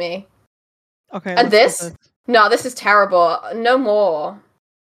interesting to me. Okay. And this? No, this is terrible. No more.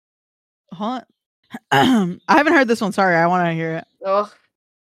 Hold on. I haven't heard this one. Sorry, I want to hear it. Ugh.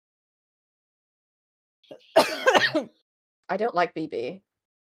 I don't like BB.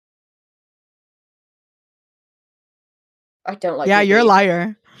 I don't like BB. You're a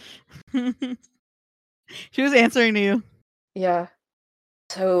liar. She was answering to you. Yeah.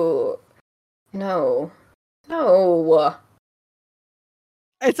 So... No.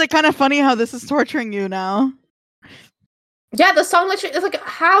 It's like kind of funny how this is torturing you now. Yeah, the song literally is like,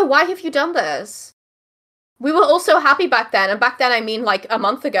 how? Why have you done this? We were all so happy back then, and back then I mean like a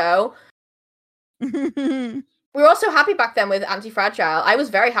month ago. We were also happy back then with Anti-Fragile. I was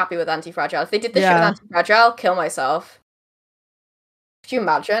very happy with Anti-Fragile. If they did this shit with Anti-Fragile, kill myself. Could you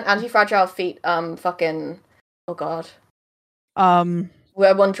imagine? Anti-Fragile feat, fucking... Oh god.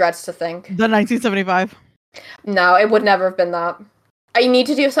 Where one dreads to think. The 1975. No, it would never have been that. I need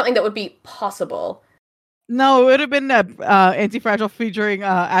to do something that would be possible. No, it would have been Anti-Fragile featuring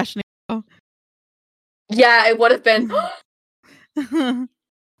Ashley. Yeah, it would have been.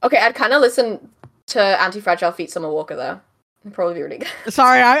 Okay, I'd kind of listen to Anti-Fragile feat Summer Walker though. It'd probably be really good.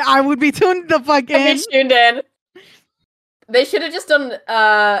 Sorry, I would be tuned the fuck in. I'd be tuned in. They should have just done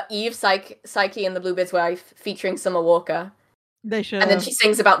Eve, Psyche, and the Bluebird's Wife featuring Summer Walker. They should. And then she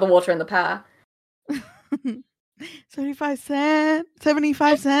sings about the water in the pear. 75 cent.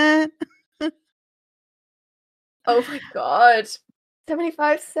 75 cent. Oh my god.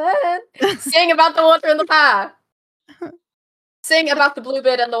 75 cent. Sing about the water in the pear. Sing about the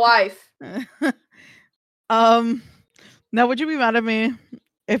bluebird and the wife. Now would you be mad at me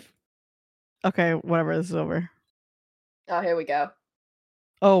if... Okay, whatever, this is over. Oh, here we go.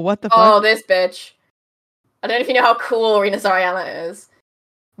 Oh, what the fuck? Oh, this bitch. I don't know if you know how cool Rina Sawayama is.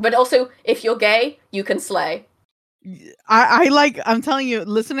 But also, if you're gay, you can slay. I'm telling you,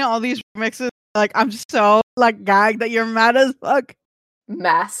 listening to all these remixes, like, I'm so, like, gagged that you're mad as fuck.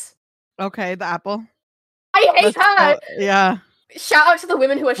 Mess. Okay, the apple. I hate her! Yeah. Shout out to the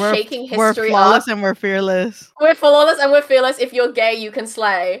women who are shaking history up. We're flawless and we're fearless. We're flawless and we're fearless. If you're gay, you can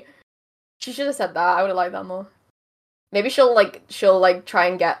slay. She should have said that. I would have liked that more. Maybe she'll try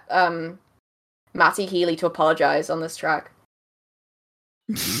and get Matty Healy to apologize on this track.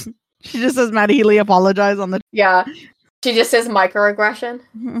 She just says Matty Healy apologize on the... Yeah. She just says microaggression.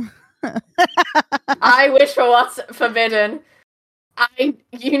 I wish for what's forbidden.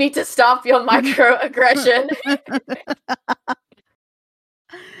 You need to stop your microaggression.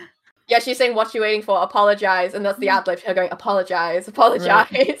 Yeah, she's saying, what you waiting for? Apologize. And that's the ad-lib. Her going, apologize.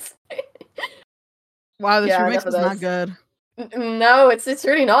 Right. Wow, this remix is not good. No, it's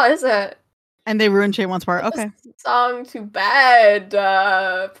really not, is it? And they ruined Chaewon's part. Okay. Song too bad.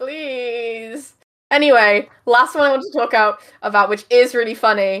 Please. Anyway, last one I want to talk about, which is really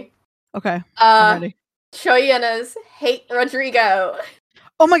funny. Okay. I'm ready. Choyena's Hate Rodrigo.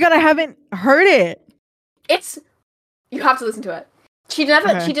 Oh my god, I haven't heard it. You have to listen to it. She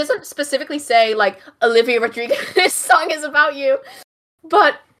doesn't specifically say, like, Olivia Rodrigo, this song is about you.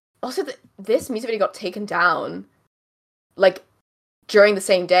 But also, this music video got taken down, like, during the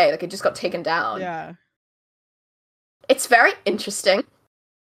same day. Like, it just got taken down. Yeah. It's very interesting.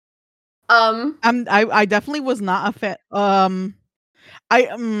 I definitely was not a fan. I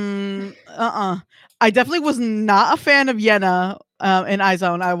definitely was not a fan of Yena in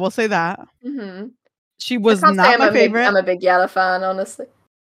iZone. I will say that. Mm-hmm. She was not my favorite. I'm a big Yena fan, honestly.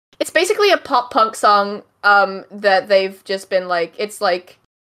 It's basically a pop punk song that they've just been like, it's like,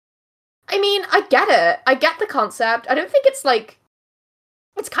 I mean, I get it. I get the concept. I don't think it's like,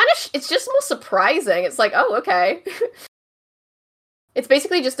 it's kind of, it's just more surprising. It's like, oh, okay. It's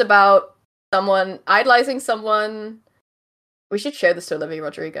basically just about someone idolizing someone. We should show this to Olivia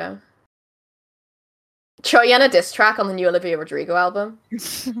Rodrigo. Choyena diss track on the new Olivia Rodrigo album.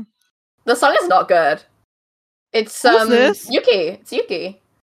 The song is not good. It's Who's this? Yuki. It's Yuki.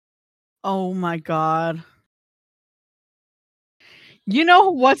 Oh my god. You know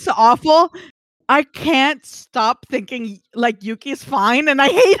what's awful? I can't stop thinking like Yuki's fine, and I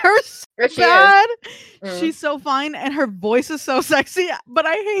hate her so bad. She's so fine, and her voice is so sexy, but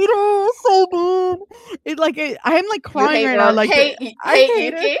I hate her so bad. I'm like crying right now. Like, I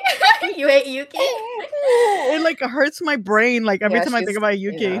hate Yuki. You hate Yuki. It like hurts my brain. Like every time I think about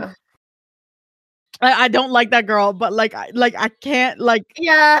Yuki. Yeah. I don't like that girl, but I can't like.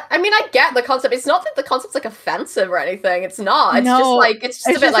 Yeah, I mean, I get the concept. It's not that the concept's like offensive or anything. It's not. It's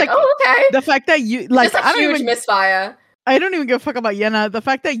just a bit like, oh, okay. The fact that you like, it's a huge misfire. I don't even give a fuck about Yena. The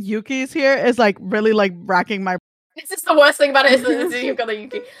fact that Yuki's here is like really like racking my. This is the worst thing about it is that you've got a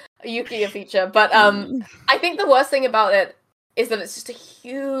Yuki a feature. But I think the worst thing about it is that it's just a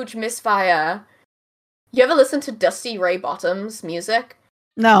huge misfire. You ever listen to Dusty Ray Bottom's music?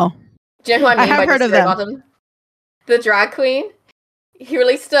 No. Do you know who I mean by Dusty Ray Bottom? The drag queen. He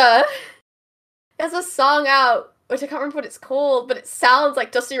released there's a song out, which I can't remember what it's called, but it sounds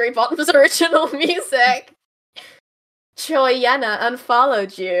like Dusty Ray Bottom's original music. Choyena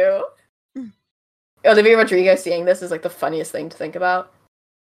unfollowed you. Olivia Rodrigo seeing this is like the funniest thing to think about.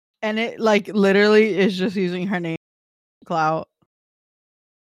 And it like literally is just using her name clout.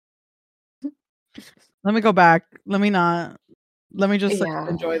 Let me go back. Let me just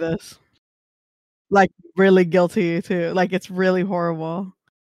enjoy this. Like really guilty too. Like it's really horrible.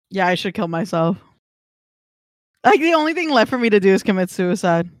 Yeah, I should kill myself. Like the only thing left for me to do is commit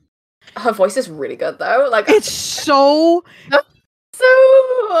suicide. Her voice is really good though. Like it's so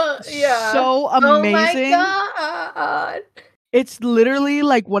yeah. So amazing. Oh my god. It's literally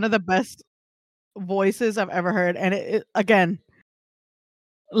like one of the best voices I've ever heard. And it again,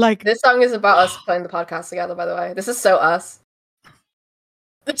 like this song is about us playing the podcast together, by the way. This is so us.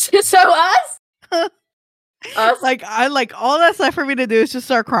 This is so us. Us. Like I like all that's left for me to do is just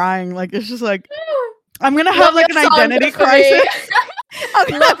start crying. Like it's just like I'm gonna have like an identity crisis. I'm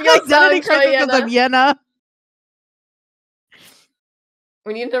gonna have an identity crisis because of Yena.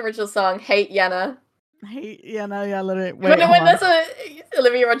 We need an original song. Hate Yena. Hate Yena, yeah, literally. When there's a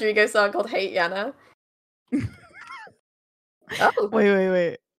Olivia Rodrigo song called Hate Yena. Oh.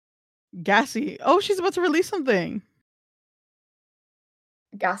 Wait. Gassy. Oh, she's about to release something.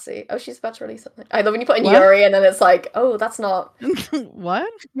 Gassy. Oh, she's about to release something. I love when you put in Yuri and then it's like, oh, that's not. What?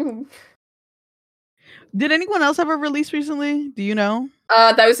 Did anyone else ever release recently? Do you know?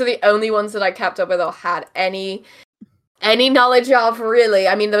 Those are the only ones that I kept up with or had any knowledge of, really.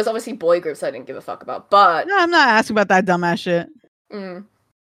 I mean, there was obviously boy groups I didn't give a fuck about, but... No, I'm not asking about that dumbass shit. No,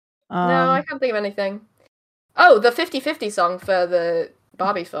 I can't think of anything. Oh, the 50-50 song for the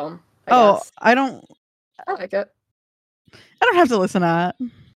Barbie film, I guess. I like it. I don't have to listen to that.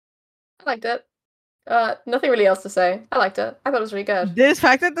 I liked it. Nothing really else to say. I liked it. I thought it was really good. This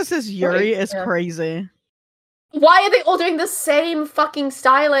fact that this is Yuri is crazy. Why are they all doing the same fucking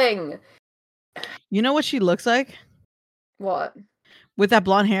styling? You know what she looks like? What? With that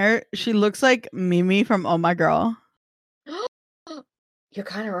blonde hair, she looks like Mimi from Oh My Girl. You're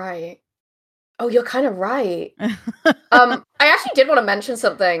kind of right. Oh, you're kind of right. I actually did want to mention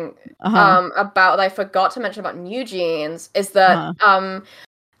something about that I forgot to mention about NewJeans is that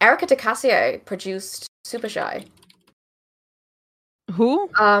Erica DeCassier produced Super Shy. Who?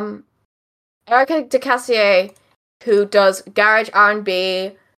 Erica DeCassier, who does garage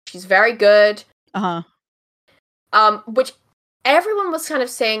R&B. She's very good. Which everyone was kind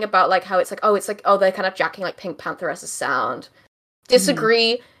of saying about like how it's like they're kind of jacking like Pink Pantheress's sound.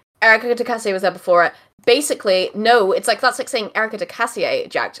 Disagree. Erica DeCassier was there before it. Basically, no, it's like that's like saying Erica DeCassier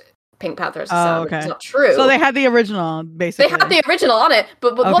jacked Pink Pantheress's sound. Okay. It's not true. So they had the original, basically. They had the original on it,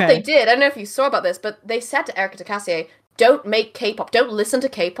 but what they did, I don't know if you saw about this, but they said to Erica DeCassier, don't make K-pop, don't listen to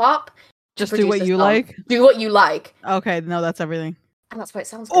K-pop. Just do what you like? Do what you like. Okay, no, that's everything. And that's why it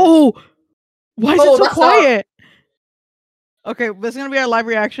sounds good. Oh! Why is it so quiet? Okay, this is going to be our live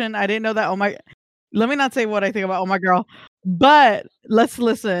reaction. I didn't know that. Let me not say what I think about Oh My Girl, but let's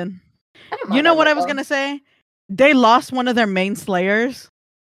listen. You know what I was gonna say? They lost one of their main slayers.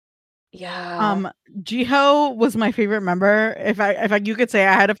 Yeah. Jiho was my favorite member. If you could say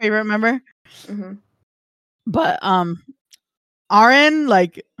I had a favorite member. Mm-hmm. But Arin,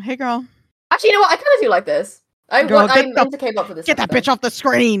 like, hey girl. Actually, you know what? I kind of do like this. I'm into K-pop for this. Get that bitch off the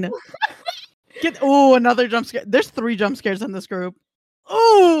screen. Another jump scare. There's 3 jump scares in this group.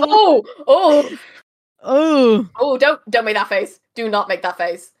 Oh. Don't make that face. Do not make that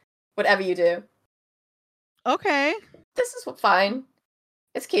face. Whatever you do. Okay. This is fine.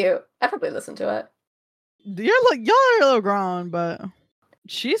 It's cute. I probably listen to it. Y'all are a little grown, but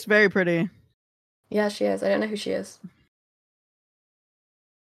she's very pretty. Yeah, she is. I don't know who she is.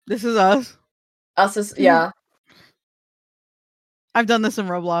 This is us. Us is yeah. I've done this in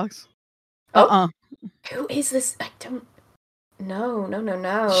Roblox. Who is this? I don't.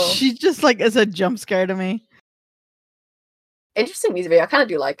 No. She's just like it's a jump scare to me. Interesting music video. I kind of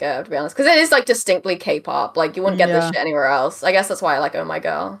do like it, to be honest, because it is like distinctly K-pop. Like you wouldn't get this shit anywhere else. I guess that's why I like Oh My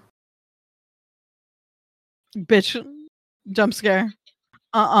Girl. Bitch, jump scare.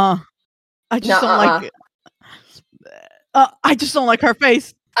 I just don't like it. I just don't like her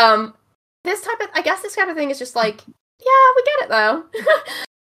face. This kind of thing is just like, yeah, we get it though.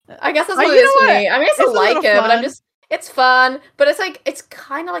 I guess that's what it is for me. I mean, I still like it, but it's fun. But it's like, it's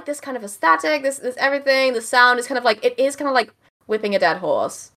kind of like this kind of aesthetic. This everything. The sound is kind of like, it is kind of like whipping a dead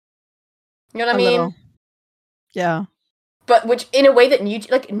horse. You know what I mean? Little. Yeah. But which in a way that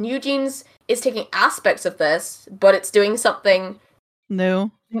NewJeans is taking aspects of this, but it's doing something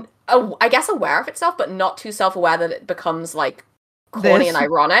new. I guess aware of itself, but not too self-aware that it becomes like corny and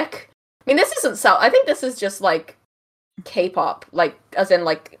ironic. I mean, this isn't I think this is just like K-pop, like as in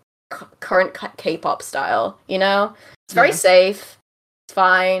like current K-pop style. You know, it's very safe. It's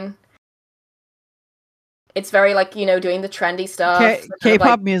fine. It's very like doing the trendy stuff. K-pop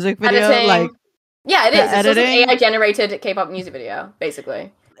like, music video, editing. Like yeah, it is. It's just an AI generated K-pop music video,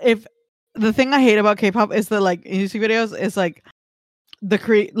 basically. If the thing I hate about K-pop is the like music videos is like. The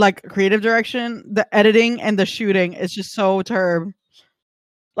creative direction, the editing, and the shooting is just so turb.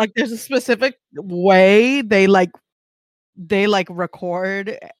 Like there's a specific way they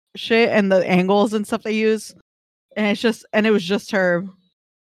record shit and the angles and stuff they use, and it was just turb.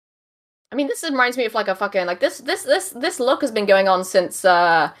 I mean, this reminds me of like a fucking like this look has been going on since you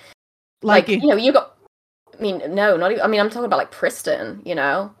got. I mean, no, not even. I mean, I'm talking about like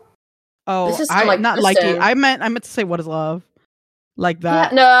Pristin. Oh, this is not Likey. I meant to say What Is Love. Like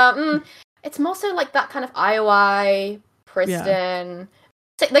that. Yeah, no, it's more so like that kind of IOI, Pristin.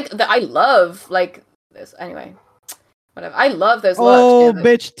 Yeah. Like I love like this. Anyway, whatever. I love those looks. Oh,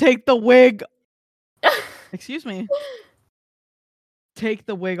 bitch, take the wig. Excuse me. Take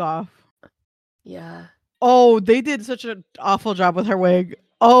the wig off. Yeah. Oh, they did such an awful job with her wig.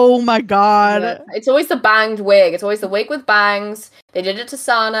 Oh my god. Yeah. It's always the banged wig. It's always the wig with bangs. They did it to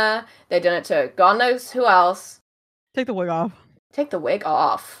Sana. They did it to God knows who else. Take the wig off. Take the wig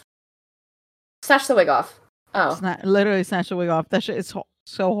off. Snatch the wig off. Oh. Literally snatch the wig off. That shit is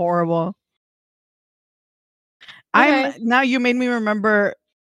so horrible. Okay. Now you made me remember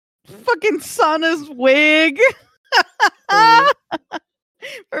fucking Sana's wig. I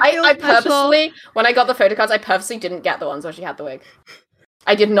purposely, when I got the photo cards, I purposely didn't get the ones where she had the wig.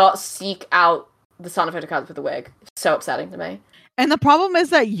 I did not seek out the Sana photo cards with the wig. It's so upsetting to me. And the problem is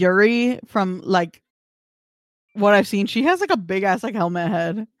that Yuri from like what I've seen, she has like a big ass like helmet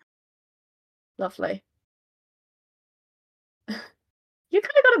head. Lovely. You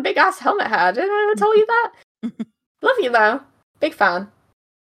kind of got a big ass helmet head. Didn't I ever tell you that? Love you though. Big fan.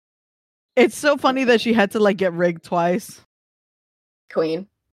 It's so funny that she had to like get rigged twice. Queen.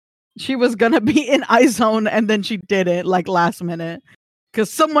 She was gonna be in iZone and then she didn't like last minute because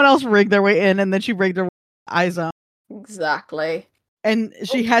someone else rigged their way in and then she rigged her iZone. Exactly. And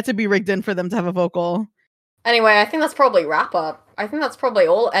she had to be rigged in for them to have a vocal. Anyway, I think that's probably wrap up. I think that's probably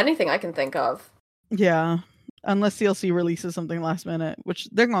anything I can think of. Yeah. Unless CLC releases something last minute, which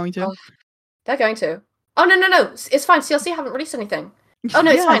they're going to. Oh, they're going to. Oh, no. It's fine. CLC haven't released anything. Oh, no,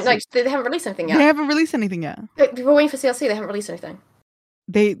 it's fine. Like, they haven't released anything yet. They haven't released anything yet. We're waiting for CLC. They haven't released anything.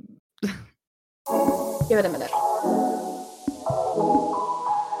 They... Give it a minute.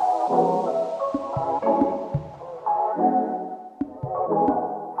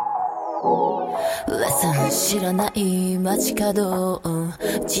 Listen 知らない街角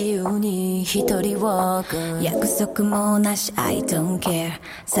自由に一人 walk 約束もなし I don't care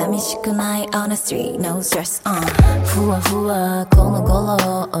寂しくない on the street no stress ふわふわこの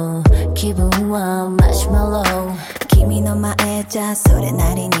頃気分はマシュマロ君の前じゃそれ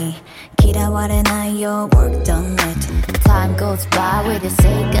なりに綺嫌われないよ Work done it Time goes by we just say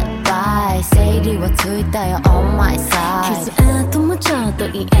goodbye 整理はついたよ on my side 傷跡もちょっと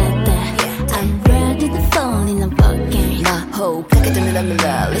言えて I'm ready to fall in love again 魔法かけてメラメ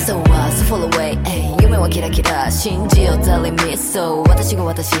ラ理想は so fall away 夢はキラキラ信じよう telling me so 私が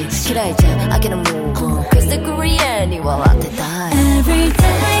私嫌いじゃ明けのムーブ Cause the Korean に笑ってたい Every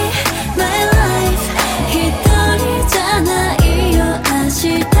day my life 一人じゃないよ明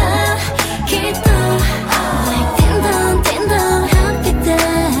日きっと Like ding dong ding dong happy day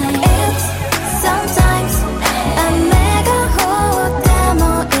It's sometimes a mega hot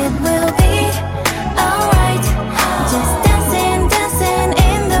demo It will be alright Just dancing dancing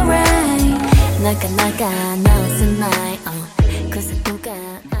in the rain なかなか